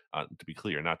 many, to be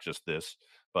clear, not just this,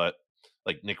 but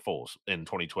like Nick Foles in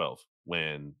 2012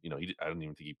 when I don't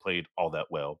even think he played all that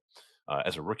well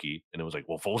as a rookie, and it was like,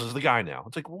 well, Foles is the guy now.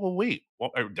 It's like, well, wait,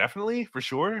 well, definitely for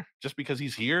sure, just because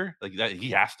he's here, like that,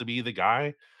 he has to be the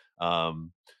guy.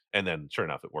 Um, and then, sure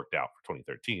enough, it worked out for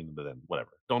 2013. But then, whatever,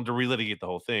 don't relitigate the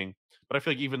whole thing. But I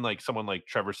feel like even like someone like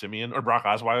Trevor Simeon or Brock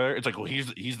Osweiler, it's like, well, he's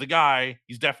the guy.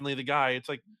 He's definitely the guy. It's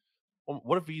like, well,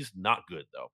 what if he's not good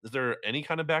though? Is there any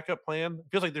kind of backup plan? It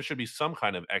feels like there should be some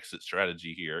kind of exit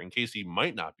strategy here in case he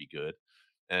might not be good.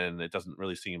 And it doesn't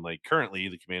really seem like currently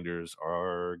the Commanders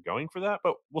are going for that,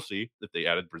 but we'll see. If they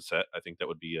added Brissett, I think that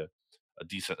would be a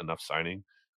decent enough signing.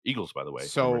 Eagles, by the way,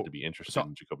 rumored So to be interested so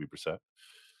in Jacoby Brissett.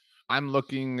 I'm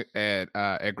looking at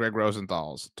Greg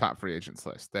Rosenthal's top free agents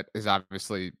list that has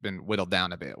obviously been whittled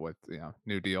down a bit with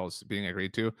new deals being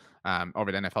agreed to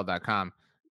over at NFL.com.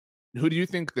 Who do you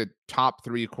think the top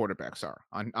 3 quarterbacks are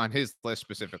on his list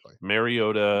specifically?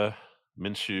 Mariota,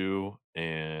 Minshew,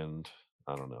 and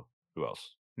I don't know who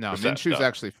else. No,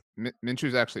 Brissett,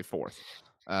 Minshew's actually 4th.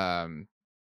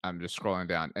 I'm just scrolling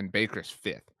down, and Baker's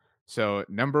 5th. So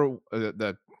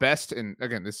the best, and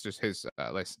again, this is just his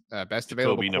list. Best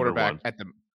available Jacoby, number quarterback 1. at the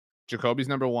Jacoby's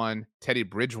number 1. Teddy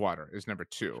Bridgewater is number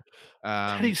 2.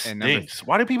 Teddy And number stinks.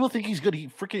 Why do people think he's good?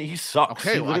 He sucks.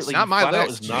 Okay, He well, it's literally not my flat out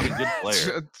list. is not a good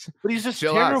player. But he's just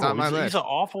Chill out, it's not terrible. my He's list. an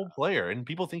awful player, and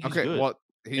people think he's Okay, good. well,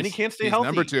 And he can't stay he's healthy.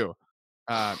 number 2.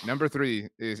 Number 3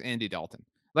 is Andy Dalton.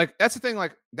 Like that's the thing.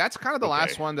 Like that's kind of the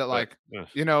last one that, like,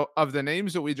 of the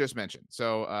names that we just mentioned.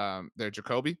 So they're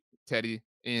Jacoby, Teddy,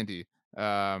 Andy,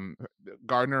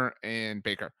 Gardner, and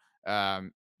Baker.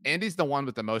 Andy's the one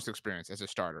with the most experience as a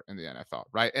starter in the NFL,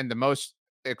 right? And the most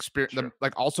experience, Sure.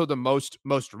 like also the most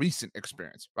recent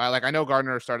experience, right? Like I know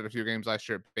Gardner started a few games last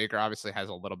year. Baker obviously has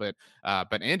a little bit,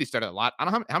 but Andy started a lot. I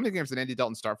don't know how many games did Andy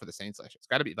Dalton start for the Saints last year. It's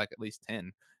got to be like at least 10.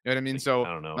 You know what I mean? So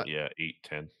I don't know. Yeah, 8,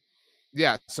 10.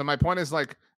 yeah. So my point is,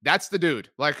 like, that's the dude.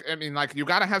 Like, I mean, like, you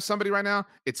got to have somebody right now.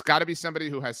 It's got to be somebody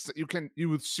who has, you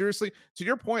would seriously, to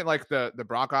your point, like the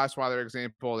Brock Osweiler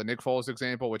example, the Nick Foles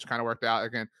example, which kind of worked out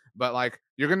again. But like,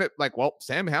 you're going to like, well,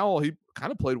 Sam Howell, he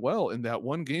kind of played well in that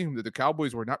one game that the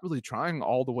Cowboys were not really trying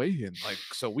all the way in. Like,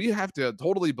 so we have to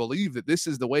totally believe that this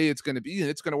is the way it's going to be and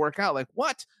it's going to work out. Like,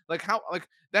 what? Like, how? Like,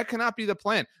 that cannot be the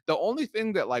plan. The only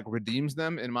thing that like redeems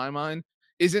them in my mind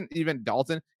isn't even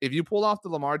Dalton. If you pull off the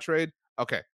Lamar trade,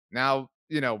 okay, now,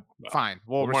 fine.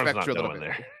 We'll Lamar's respect not you a little going bit.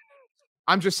 there.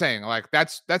 I'm just saying, like,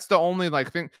 that's the only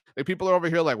like thing. Like, people are over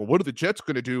here like, well, what are the Jets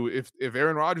going to do if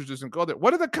Aaron Rodgers doesn't go there?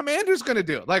 What are the Commanders going to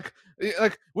do? Like,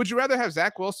 would you rather have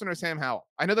Zach Wilson or Sam Howell?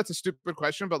 I know that's a stupid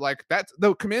question, but like, that's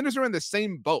the Commanders are in the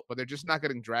same boat, but they're just not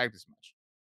getting dragged as much.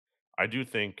 I do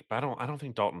think, but I don't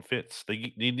think Dalton fits.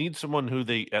 They need someone who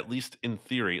they, at least in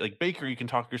theory, like Baker, you can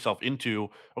talk yourself into.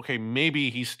 Okay, maybe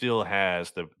he still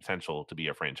has the potential to be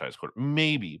a franchise quarterback.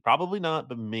 Maybe, probably not,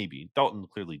 but maybe. Dalton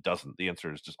clearly doesn't. The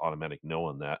answer is just automatic no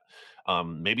on that.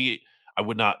 Maybe I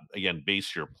would not again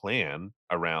base your plan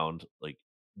around like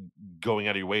going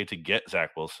out of your way to get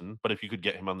Zach Wilson, but if you could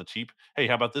get him on the cheap, hey,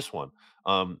 how about this one?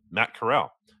 Matt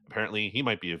Corral. apparently he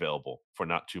might be available for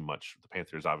not too much. The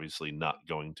Panthers obviously not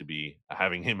going to be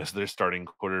having him as their starting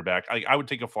quarterback. I would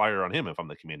take a flyer on him if I'm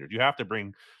the Commanders. You have to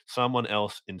bring someone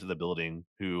else into the building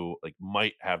who like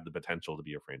might have the potential to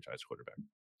be a franchise quarterback.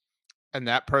 And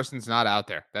that person's not out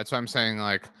there. That's what I'm saying.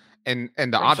 Like, and the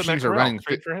Bring some options Matt are Corral, running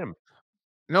trade for him.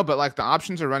 No, but like the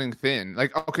options are running thin.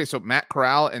 Like, okay, so Matt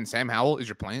Corral and Sam Howell is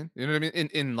your plan. You know what I mean?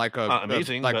 In like Not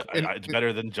amazing, like but it's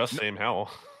better than just Sam Howell.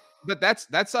 but that's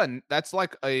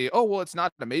like a, oh well, it's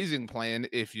not an amazing plan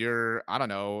if you're, I don't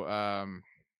know,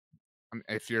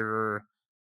 if you're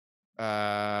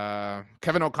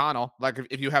Kevin O'Connell, like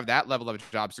if you have that level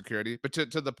of job security. But to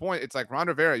the point, it's like Ron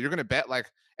Rivera, you're gonna bet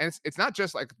like, and it's not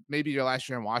just like maybe your last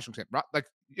year in Washington, like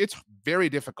it's very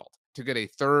difficult to get a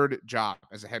third job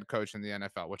as a head coach in the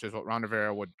NFL, which is what Ron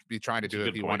Rivera would be trying to do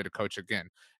if he wanted to coach again.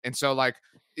 And so like,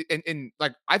 and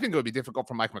like, I think it would be difficult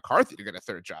for Mike McCarthy to get a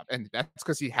third job. And that's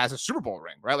because he has a Super Bowl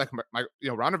ring, right? Like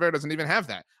Ron Rivera doesn't even have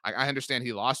that. I understand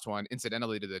he lost one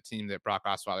incidentally to the team that Brock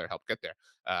Osweiler helped get there.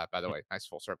 By the way, nice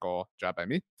full circle job by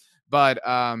me. But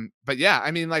yeah,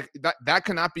 I mean, like that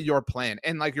cannot be your plan.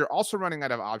 And like, you're also running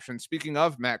out of options. Speaking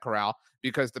of Matt Corral,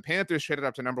 because the Panthers traded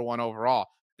up to number 1 overall.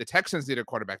 The Texans need a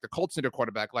quarterback. The Colts need a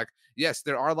quarterback. Like, yes,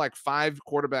 there are like 5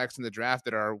 quarterbacks in the draft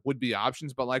that are would-be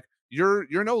options, but like you're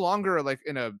no longer like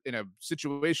in a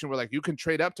situation where like you can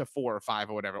trade up to 4 or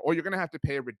 5 or whatever, or you're gonna have to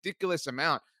pay a ridiculous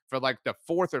amount for like the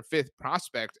 4th or 5th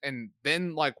prospect, and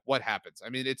then like what happens? I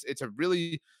mean, it's a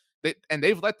really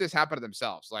they've let this happen to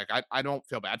themselves. Like, I don't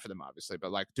feel bad for them, obviously,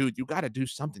 but like, dude, you got to do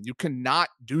something. You cannot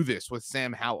do this with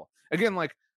Sam Howell again.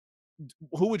 Like,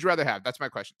 who would you rather have? That's my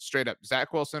question. Straight up,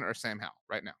 Zach Wilson or Sam Howell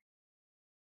right now?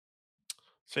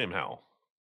 Sam Howell.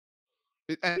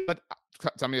 But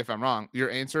tell me if I'm wrong. Your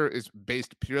answer is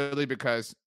based purely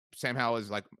because Sam Howell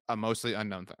is like a mostly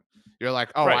unknown thing. You're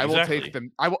like, oh, right, I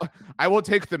will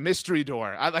take the mystery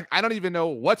door. I don't even know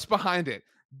what's behind it,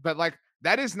 but like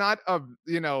that is not a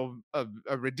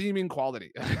redeeming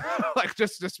quality. Like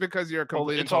just because you're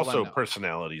complete. Well, it's also unknown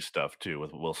personality stuff too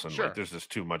with Wilson. Sure. Like there's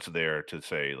just too much there to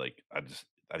say like I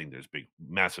think there's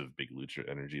massive big lucha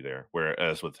energy there.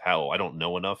 Whereas with Howell, I don't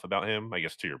know enough about him, I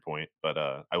guess, to your point, but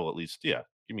I will at least give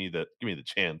me the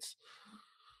chance.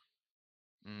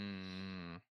 Yeah,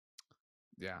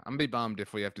 I'm gonna be bummed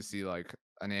if we have to see like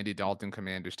an Andy Dalton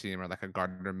Commanders team or like a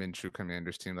Gardner Minshew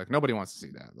Commanders team. Like nobody wants to see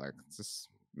that. Like it's just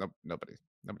nobody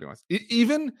wants.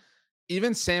 Even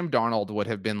Sam Darnold would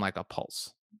have been like a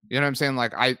pulse. You know what I'm saying?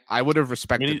 Like I would have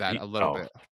respected that a little bit.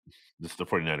 This the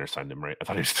 49ers signed him, right? I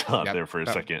thought he was still out there for a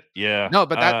second. Yeah. No,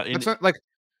 but that's not, like,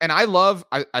 and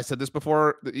I said this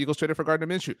before the Eagles traded for Gardner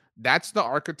Minshew. That's the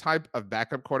archetype of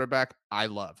backup quarterback I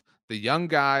love. The young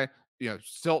guy,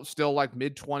 still like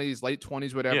mid-20s, late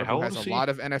 20s, whatever, who has a lot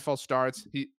of NFL starts.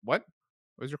 What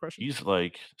was your question? He's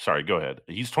like, sorry, go ahead.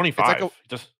 He's 25.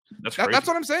 That's crazy. That's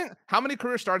what I'm saying. How many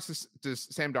career starts does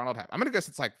Sam Darnold have? I'm going to guess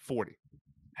it's like 40.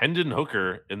 Hendon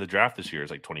Hooker in the draft this year is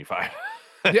like 25.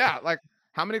 Yeah, like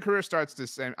how many career starts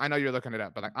does Sam? I know you're looking it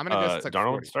up, but like I'm going to guess it's like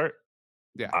Darnold 40. Start?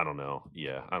 Yeah. I don't know.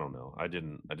 Yeah, I don't know. I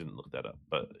didn't look that up,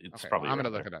 but it's probably I'm going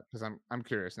to look it up because I'm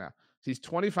curious now. He's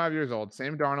 25 years old.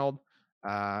 Sam Darnold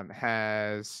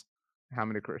has how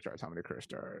many career starts?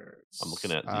 I'm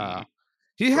looking at the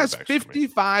he has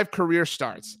 55 career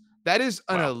starts. That is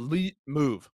an elite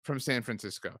move from San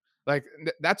Francisco. Like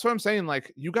that's what I'm saying.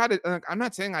 Like you got it. I'm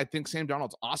not saying I think Sam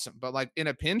Darnold's awesome, but like in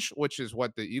a pinch, which is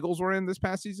what the Eagles were in this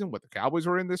past season, what the Cowboys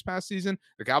were in this past season,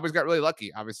 the Cowboys got really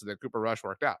lucky. Obviously, the Cooper Rush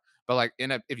worked out. But like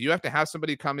if you have to have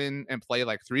somebody come in and play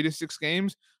like 3 to 6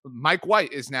 games, Mike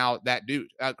White is now that dude.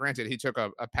 Granted, he took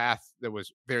a path that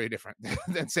was very different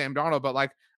than Sam Darnold, but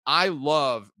like I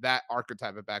love that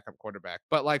archetype of backup quarterback.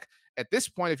 But like at this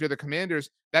point, if you're the Commanders,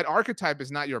 that archetype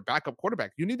is not your backup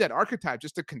quarterback. You need that archetype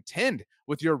just to contend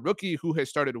with your rookie who has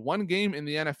started 1 game in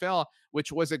the NFL,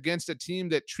 which was against a team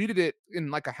that treated it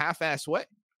in like a half-ass way.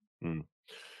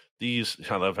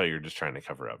 I love how you're just trying to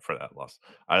cover up for that loss.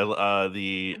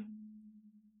 The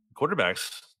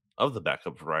quarterbacks of the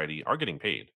backup variety are getting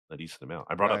paid a decent amount.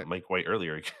 I brought up Mike White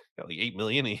earlier. He got like $8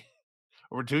 million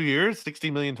over 2 years,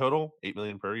 $60 million total, $8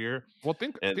 million per year. Well,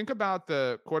 think about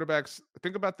the quarterbacks.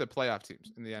 Think about the playoff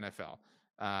teams in the NFL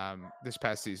this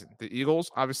past season. The Eagles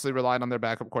obviously relied on their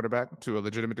backup quarterback to a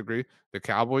legitimate degree. The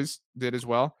Cowboys did as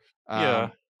well.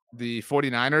 The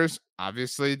 49ers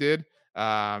obviously did.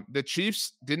 The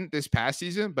Chiefs didn't this past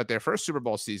season, but their first Super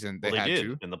Bowl season they had did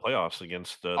to in the playoffs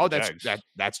against the Jags.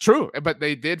 That's true, but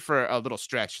they did for a little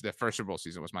stretch. The first Super Bowl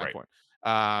season was my point.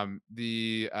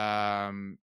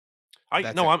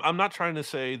 I'm not trying to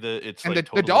say that it's and like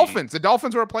the Dolphins. The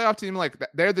Dolphins were a playoff team. Like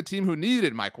they're the team who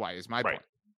needed Mike White. Is my point.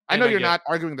 I know you're not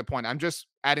arguing the point. I'm just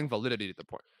adding validity to the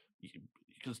point.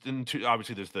 because then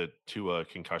obviously there's the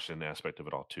concussion aspect of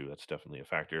it all too. That's definitely a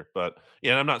factor. But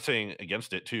yeah, and I'm not saying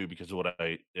against it too, because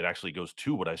it actually goes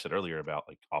to what I said earlier about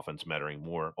like offense mattering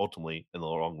more ultimately in the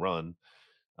long run,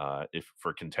 if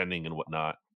for contending and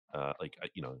whatnot.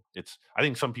 It's I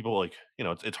think some people like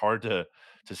it's hard to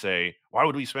say why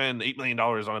would we spend $8 million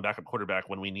on a backup quarterback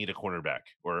when we need a cornerback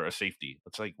or a safety.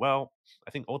 It's like, well,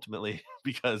 I think ultimately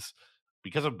because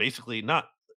of basically not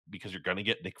because you're going to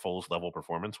get Nick Foles level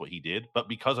performance, what he did, but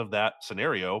because of that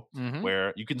scenario Mm-hmm.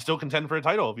 where you can still contend for a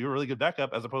title if you're a really good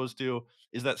backup, as opposed to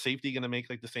is that safety going to make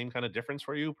like the same kind of difference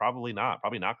for you? Probably not.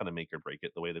 Probably not going to make or break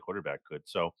it the way the quarterback could.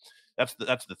 So that's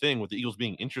the thing with the Eagles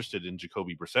being interested in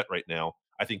Jacoby Brissett right now.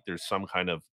 I think there's some kind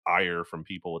of ire from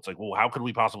people. It's like, well, how could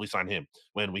we possibly sign him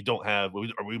when we don't have, or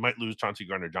we might lose Chauncey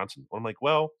Gardner-Johnson? Well, I'm like,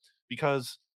 well,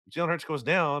 because if Jalen Hurts goes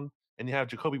down and you have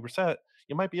Jacoby Brissett,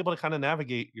 you might be able to kind of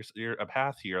navigate your a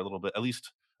path here a little bit. At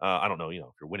least, I don't know, if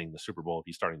you're winning the Super Bowl, if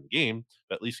he's starting the game,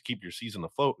 but at least keep your season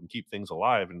afloat and keep things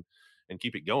alive and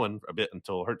keep it going a bit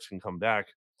until Hurts can come back.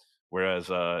 Whereas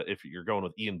if you're going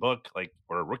with Ian Book, like,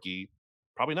 or a rookie,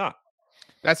 probably not.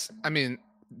 I mean,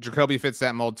 Jacoby fits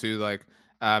that mold too. Like,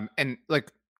 and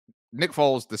like Nick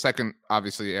Foles, the second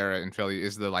obviously era in Philly,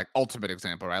 is the like ultimate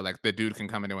example, right? Like the dude can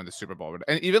come in and win the Super Bowl,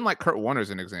 and even like Kurt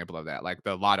Warner's an example of that, like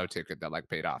the lotto ticket that like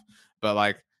paid off. But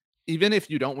like, even if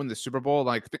you don't win the Super Bowl,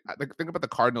 think about the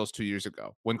Cardinals 2 years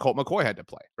ago when Colt McCoy had to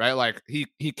play, right? Like he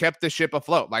kept the ship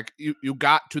afloat. Like you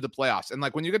got to the playoffs, and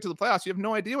like when you get to the playoffs, you have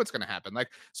no idea what's going to happen. Like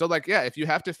so, like yeah, if you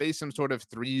have to face some sort of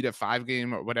 3 to 5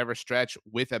 game or whatever stretch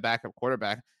with a backup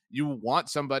quarterback, you want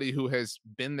somebody who has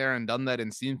been there and done that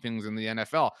and seen things in the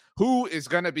NFL, who is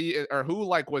going to be, or who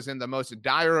like was in the most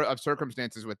dire of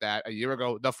circumstances with that a year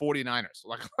ago, the 49ers.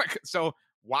 Like so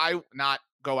why not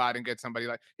go out and get somebody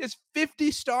like it's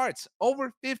 50 starts,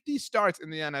 over 50 starts in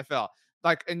the NFL.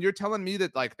 Like, and you're telling me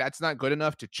that like that's not good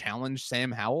enough to challenge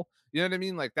Sam Howell? You know what I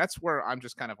mean? Like that's where I'm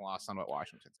just kind of lost on what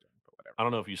Washington's doing, but whatever. I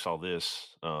don't know if you saw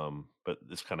this, but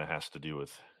this kind of has to do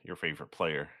with your favorite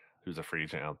player who's a free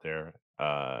agent out there,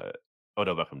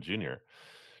 Odell Beckham Jr.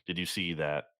 Did you see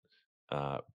that?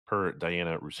 Per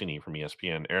Diana Rossini from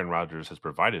ESPN, Aaron Rodgers has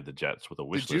provided the Jets with a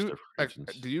wish Did list you of free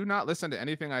agents. do you not listen to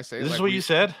anything I say? Is this Like what you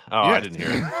said? Oh, I yes. didn't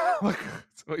hear it.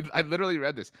 Like, I literally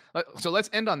read this. So let's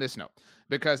end on this note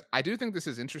because I do think this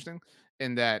is interesting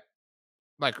in that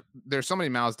like there's so many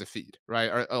mouths to feed, right?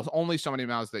 Or only so many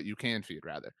mouths that you can feed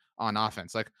rather on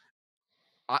offense. Like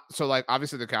so like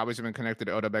obviously the Cowboys have been connected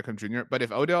to Odell Beckham Jr. But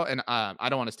if Odell and I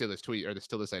don't want to steal this tweet or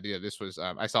steal this idea. This was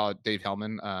I saw Dave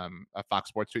Hellman, a Fox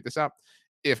Sports tweet this out.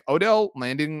 If Odell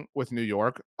landing with New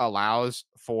York allows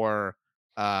for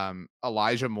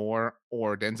Elijah Moore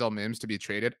or Denzel Mims to be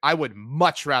traded, I would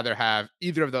much rather have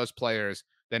either of those players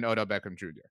than Odell Beckham Jr.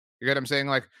 You get what I'm saying?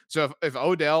 Like, so if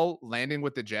Odell landing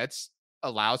with the Jets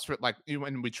allows for like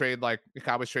when we trade like the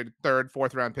Cowboys trade third,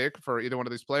 fourth round pick for either one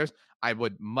of these players, I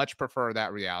would much prefer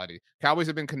that reality. Cowboys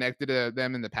have been connected to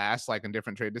them in the past, like in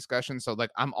different trade discussions. So like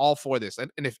I'm all for this.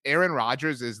 And if Aaron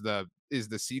Rodgers is the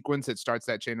sequence that starts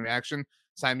that chain reaction,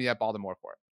 sign me up all the more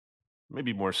for it.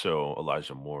 Maybe more so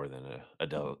Elijah Moore than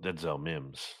Denzel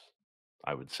Mims,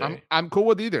 I would say. I'm cool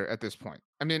with either at this point.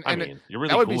 I mean, You're that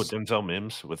really would cool be with Denzel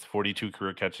Mims with 42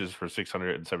 career catches for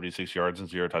 676 yards and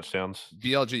 0 touchdowns.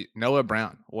 BLG. Noah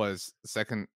Brown was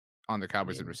second on the I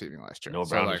Cowboys in mean, receiving last year. Noah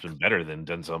So Brown like, has been better than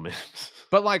Denzel Mims.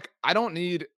 but like, I don't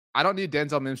need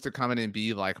Denzel Mims to come in and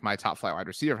be like my top flight wide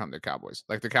receiver from the Cowboys.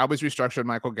 Like the Cowboys restructured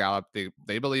Michael Gallup.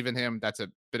 They believe in him. That's a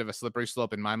bit of a slippery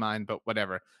slope in my mind, but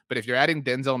whatever. But if you're adding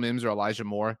Denzel Mims or Elijah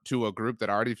Moore to a group that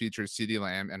already features CeeDee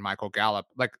Lamb and Michael Gallup,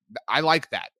 like I like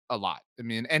that a lot. I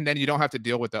mean, and then you don't have to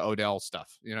deal with the Odell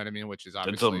stuff. You know what I mean? Which is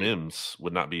obviously Denzel Mims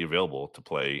would not be available to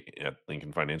play at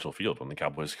Lincoln Financial Field when the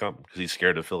Cowboys come because he's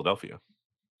scared of Philadelphia.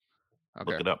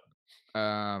 okay. Look it up.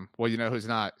 Well, you know who's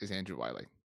not is Andrew Wiley.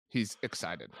 He's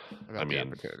excited about the I mean,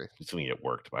 opportunity. he's going to get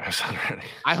worked by us already.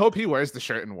 I hope he wears the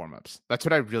shirt in warmups. That's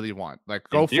what I really want. Like,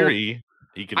 go In theory,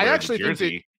 he could I wear actually the think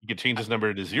jersey. He could change his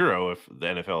number to 0 if the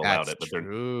NFL allowed that's it, but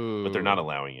true. they're not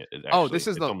allowing it. This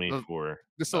is it's only for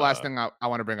this is the last thing I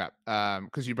want to bring up.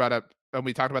 Because you brought up and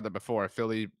we talked about that before.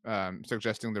 Philly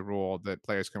suggesting the rule that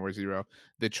players can wear 0.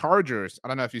 The Chargers. I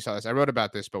don't know if you saw this. I wrote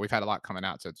about this, but we've had a lot coming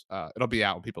out, so it's it'll be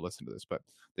out when people listen to this. But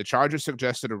the Chargers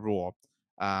suggested a rule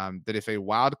that if a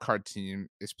wild card team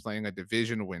is playing a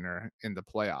division winner in the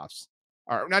playoffs,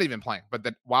 or not even playing, but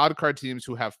that wild card teams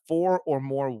who have 4 or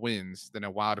more wins than a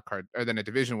wild card or than a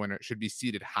division winner should be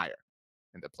seeded higher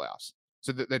in the playoffs.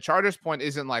 So the Chargers point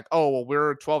isn't like, oh, well,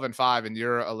 we're 12-5 and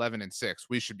you're 11-6.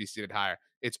 We should be seeded higher.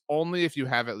 It's only if you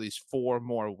have at least 4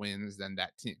 more wins than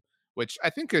that team, which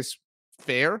I think is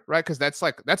fair, right? Because that's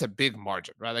a big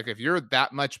margin, right? Like if you're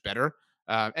that much better,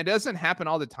 it doesn't happen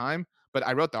all the time. But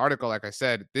I wrote the article, like I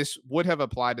said, this would have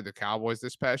applied to the Cowboys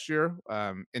this past year.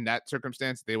 In that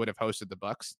circumstance, they would have hosted the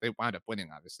Bucks. They wound up winning,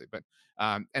 obviously, but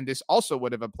and this also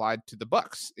would have applied to the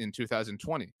Bucks in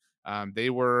 2020. They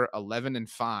were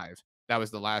 11-5. That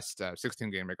was the last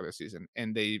 16 game regular season,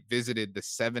 and they visited the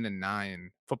 7-9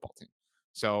 football team.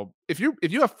 So if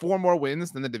you have 4 more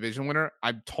wins than the division winner,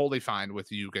 I'm totally fine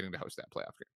with you getting to host that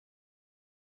playoff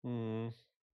game.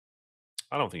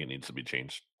 I don't think it needs to be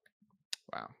changed.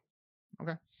 Wow.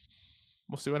 Okay.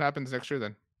 We'll see what happens next year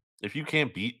then. If you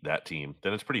can't beat that team,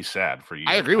 then it's pretty sad for you.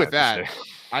 I agree with that.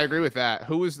 I agree with that.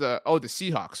 Who was the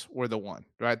Seahawks were the one,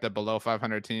 right? The below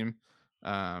 500 team.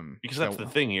 Because that's the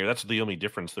thing here. That's the only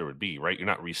difference there would be, right? You're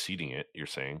not reseeding it, you're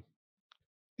saying.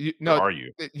 No, or are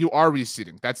you? You are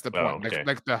reseeding. That's the point. Oh, okay.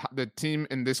 Like the team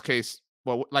in this case,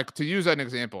 well, like to use an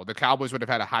example, the Cowboys would have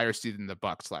had a higher seed than the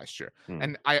Bucks last year.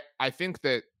 And I think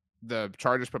that the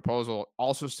Chargers proposal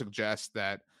also suggests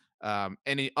that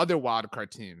any other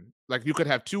wildcard team, like you could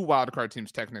have 2 wildcard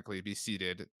teams technically be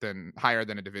seeded than higher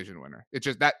than a division winner. It's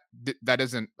just that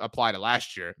doesn't apply to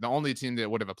last year. The only team that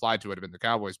would have applied to it would have been the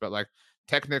Cowboys, but like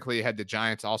technically had the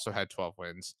Giants also had 12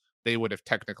 wins, they would have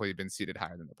technically been seeded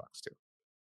higher than the Bucks too.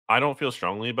 I don't feel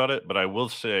strongly about it, but I will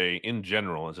say in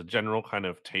general, as a general kind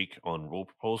of take on rule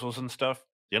proposals and stuff,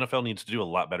 the NFL needs to do a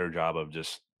lot better job of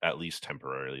just at least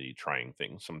temporarily trying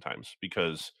things sometimes.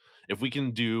 Because if we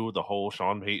can do the whole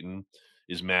Sean Payton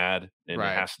is mad and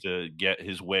has to get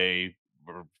his way,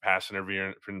 or pass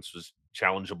interference was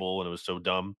challengeable and it was so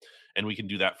dumb, and we can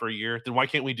do that for a year, then why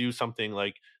can't we do something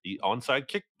like the onside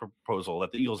kick proposal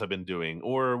that the Eagles have been doing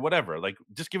or whatever? Like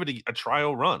just give it a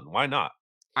trial run. Why not?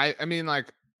 I mean,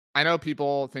 like, I know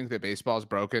people think that baseball is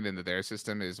broken and that their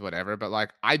system is whatever, but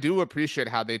like I do appreciate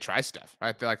how they try stuff,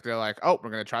 right? They're like, oh, we're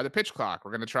gonna try the pitch clock,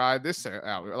 we're gonna try this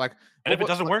out. Like, and if it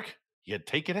doesn't work, you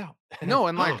take it out. No,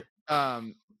 and like,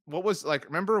 what was like?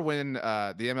 Remember when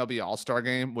the MLB All-Star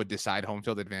Game would decide home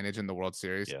field advantage in the World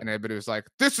Series, and everybody was like,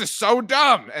 "This is so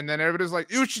dumb," and then everybody was like,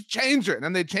 "You should change it," and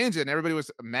then they changed it, and everybody was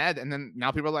mad, and then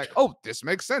now people are like, "Oh, this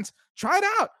makes sense. Try it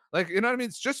out." Like, you know what I mean?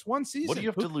 It's just one season. What do you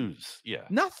have to lose? Yeah,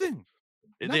 nothing.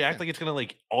 They act like it's gonna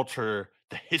like alter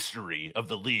the history of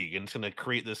the league, and it's gonna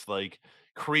create this like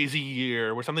crazy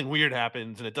year where something weird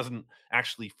happens, and it doesn't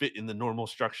actually fit in the normal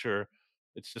structure.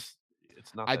 It's just,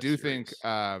 it's not. I do think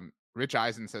Rich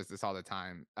Eisen says this all the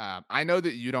time. I know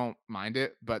that you don't mind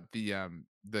it, but the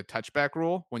touchback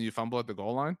rule when you fumble at the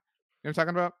goal line, you know what I'm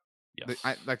talking about?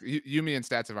 Yes. Like you, me, and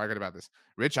Stats have argued about this.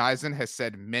 Rich Eisen has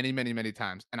said many, many, many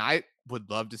times, and I would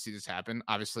love to see this happen.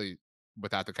 Obviously,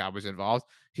 without the Cowboys involved,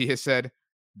 he has said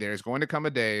there's going to come a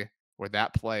day where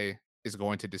that play is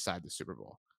going to decide the Super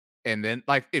Bowl. And then,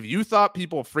 like, if you thought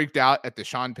people freaked out at the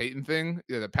Sean Payton thing,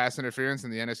 the pass interference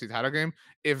in the NFC title game,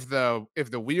 if the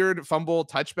weird fumble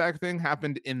touchback thing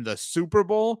happened in the Super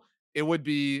Bowl, it would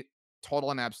be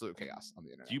total and absolute chaos on the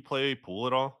internet. Do you play pool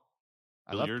at all?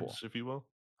 Billiards, love pool. If you will.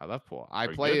 I love pool. I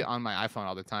play on my iPhone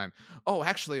all the time. Oh,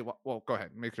 actually, well, go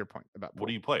ahead, make your point about pool. What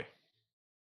do you play?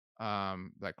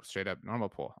 Like straight up normal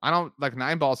pool. I don't like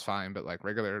 9 balls fine, but like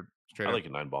regular straight up. I like a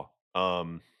 9 ball.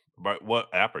 But what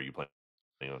app are you playing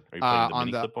on? Are you playing the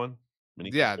mini clip one?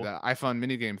 The iPhone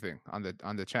mini game thing on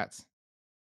the chats.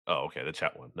 Oh, okay, the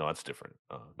chat one. No, that's different.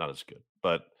 Not as good.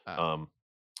 But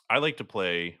I like to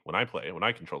play when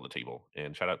I control the table.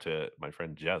 And shout out to my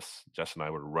friend Jess. Jess and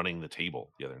I were running the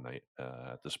table the other night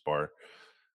at this bar.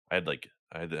 I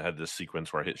had this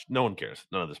sequence where I hit. No one cares.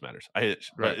 None of this matters. I hit,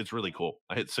 but it's really cool.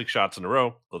 I hit 6 shots in a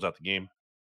row. Close out the game.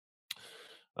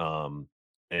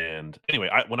 And anyway,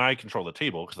 when I control the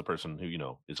table, because the person who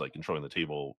is like controlling the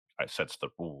table, sets the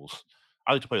rules.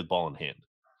 I like to play with ball in hand,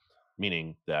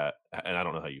 meaning that, and I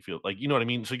don't know how you feel, like, you know what I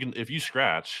mean. So you can, if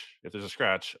there's a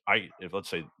scratch, if let's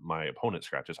say my opponent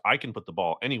scratches, I can put the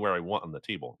ball anywhere I want on the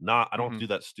table. I don't do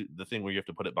that the thing where you have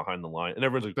to put it behind the line, and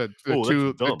everyone's like,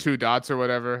 the 2 dots or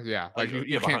whatever. Yeah, like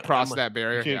you can't cross that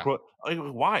barrier.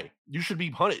 Why? You should be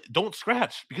punished. Don't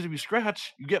scratch, because if you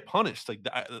scratch, you get punished. Like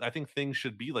I think things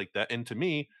should be like that. And to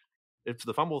me, it's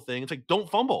the fumble thing. It's like, don't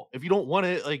fumble if you don't want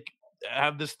to like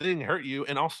have this thing hurt you.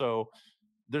 And also,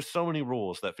 there's so many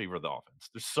rules that favor the offense.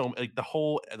 There's so like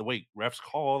the way refs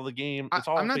call the game. It's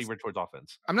all favored towards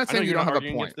offense. I'm not saying you don't have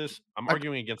a point. I'm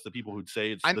arguing against the people who'd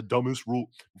say it's the dumbest rule.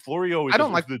 Florio is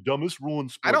the dumbest rule in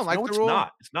sports. I don't like the rule.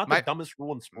 It's not the dumbest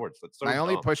rule in sports. That's so my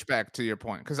only dumb. pushback to your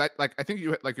point, because I think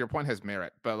you like your point has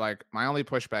merit, but like my only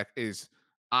pushback is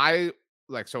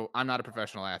so I'm not a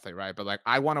professional athlete, right? But like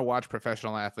I want to watch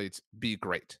professional athletes be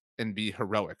great and be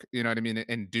heroic. You know what I mean?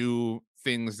 And do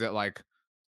things that like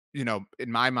in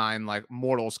my mind, like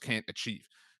mortals can't achieve.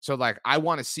 So like I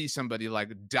want to see somebody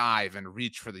like dive and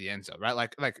reach for the end zone, right?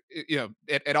 Like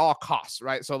at all costs,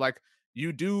 right? So like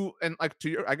you do, and like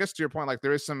I guess to your point, like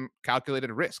there is some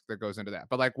calculated risk that goes into that.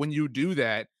 But like when you do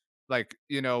that, like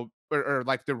or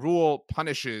like the rule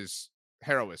punishes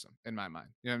heroism in my mind.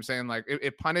 You know what I'm saying? Like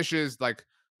it punishes like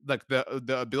the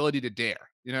ability to dare.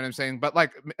 You know what I'm saying? But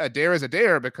like a dare is a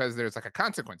dare because there's like a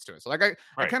consequence to it. So like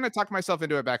I kind of talked myself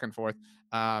into it back and forth.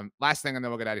 Last thing, and then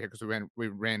we'll get out of here because we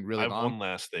ran really long. I have one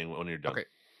last thing when you're done. Okay,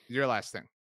 your last thing,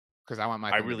 because I want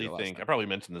my. I really think I probably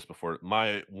mentioned this before.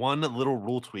 My one little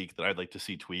rule tweak that I'd like to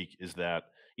see tweak is that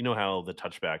you know how the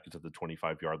touchback is at the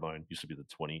 25-yard line, used to be the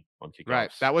 20 on kickoffs.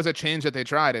 Right, that was a change that they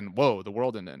tried, and whoa, the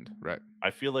world didn't end. Right.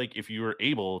 I feel like if you were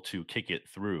able to kick it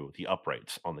through the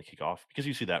uprights on the kickoff, because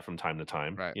you see that from time to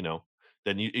time, right.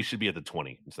 Then it should be at the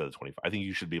 20 instead of 25. I think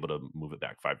you should be able to move it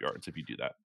back 5 yards if you do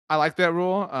that. I like that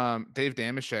rule. Dave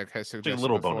Damashek has suggested a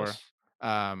little before,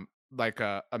 bonus. Like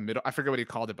a middle. I forget what he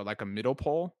called it, but like a middle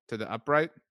pole to the upright,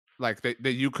 like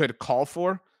that you could call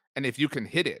for, and if you can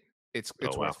hit it, it's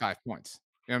worth 5 points.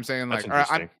 You know what I'm saying? That's like,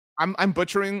 interesting. I'm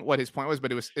butchering what his point was,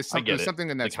 but it's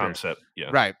something in that concept. Yeah,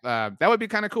 right. That would be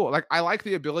kind of cool. Like I like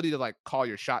the ability to like call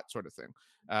your shot, sort of thing.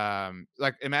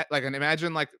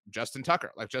 Imagine like Justin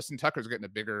Tucker. Like Justin Tucker's getting a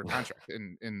bigger contract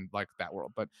in like that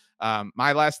world. But the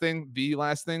last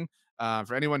thing,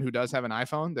 for anyone who does have an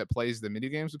iPhone that plays the mini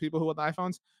games with people who have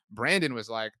iPhones, Brandon was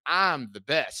like, I'm the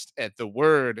best at the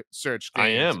word search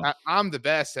games. I am. I'm the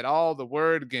best at all the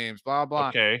word games, blah, blah.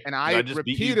 Okay. And I just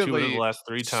repeatedly beat you the last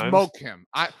 3 times. Smoke him.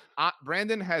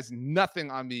 Brandon has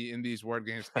nothing on me in these word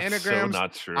games. Anagrams, so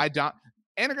not true.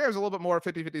 Anagrams is a little bit more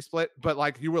 50-50 split, but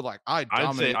like you were like, I'd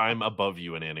say I'm above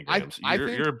you in anagrams.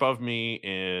 You're above me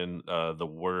in the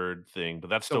word thing, but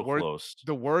that's still close.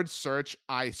 The word search,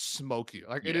 I smoke you.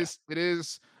 Like it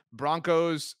is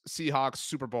Broncos, Seahawks,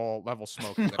 Super Bowl level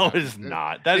smoke. No, it is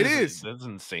not. That is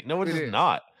insane. No, it is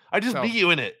not. I just beat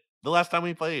you in it the last time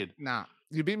we played. Nah.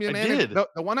 You beat me in the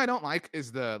one I don't like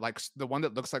is the one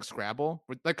that looks like Scrabble.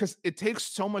 Like because it takes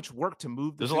so much work to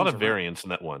move. There's a lot of variance in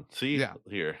that one. See,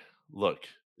 here. Look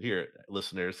here,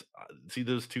 listeners. See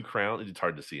those 2 crowns? It's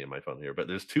hard to see in my phone here, but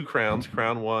there's 2 crowns.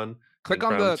 Crown 1. Click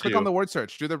on the word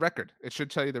search. Do the record. It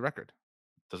should tell you the record.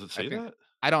 Does it say that?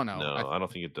 I don't know. No, I don't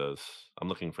think it does. I'm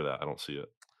looking for that. I don't see it.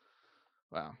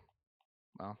 Wow.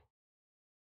 Well,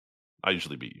 I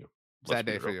usually beat you. Sad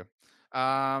day for you.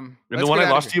 And the one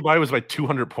I lost to you by was by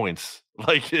 200 points.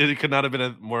 Like it could not have been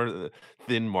a more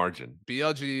thin margin.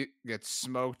 BLG gets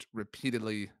smoked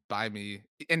repeatedly by me,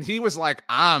 and he was like,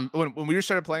 when we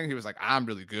started playing, he was like, I'm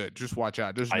really good. Just watch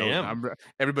out. Just know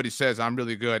everybody says I'm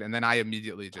really good, and then I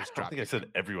immediately just dropped. I think I said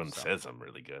everyone says I'm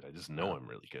really good. I just know I'm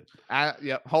really good.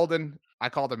 Holden, I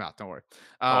called him out. Don't worry.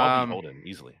 I'll be Holden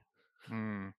easily.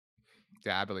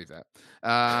 Yeah, I believe that.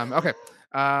 Okay,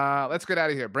 let's get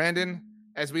out of here, Brandon.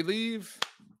 As we leave,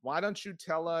 why don't you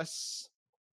tell us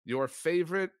your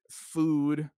favorite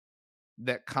food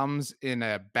that comes in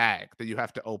a bag that you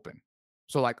have to open?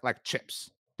 So like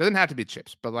chips. Doesn't have to be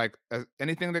chips, but like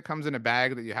anything that comes in a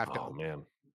bag that you have to open. Oh, man.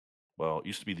 Well, it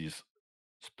used to be these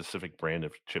specific brand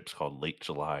of chips called Late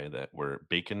July that were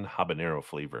bacon habanero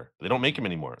flavor. They don't make them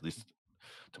anymore, at least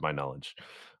to my knowledge.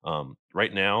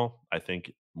 Right now, I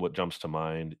think what jumps to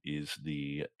mind is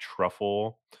the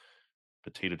truffle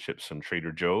potato chips from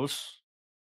Trader Joe's.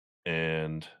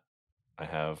 And I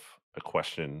have a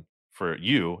question for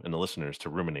you and the listeners to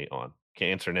ruminate on.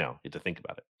 Can't answer now. You have to think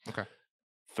about it. Okay.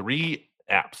 3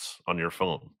 apps on your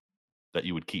phone that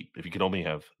you would keep if you could only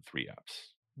have 3 apps.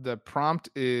 The prompt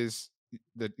is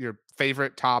your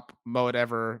favorite top mode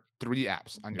ever 3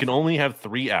 apps on your phone. You can only have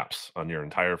 3 apps on your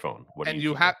entire phone. Do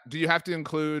you have to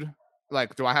include,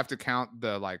 like, do I have to count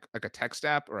the like a text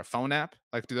app or a phone app?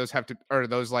 Like, do those have to, or are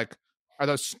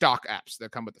those stock apps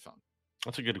that come with the phone?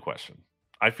 That's a good question.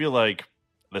 I feel like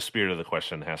the spirit of the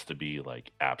question has to be like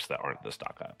apps that aren't the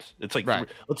stock apps. It's like, right.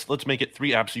 Let's make it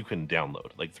 3 apps you can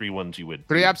download, like 3 ones you would.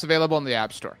 3 apps available in the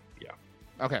App Store. Yeah.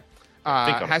 Okay.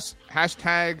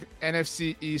 Hashtag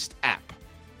NFC East app.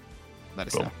 Let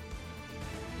us know.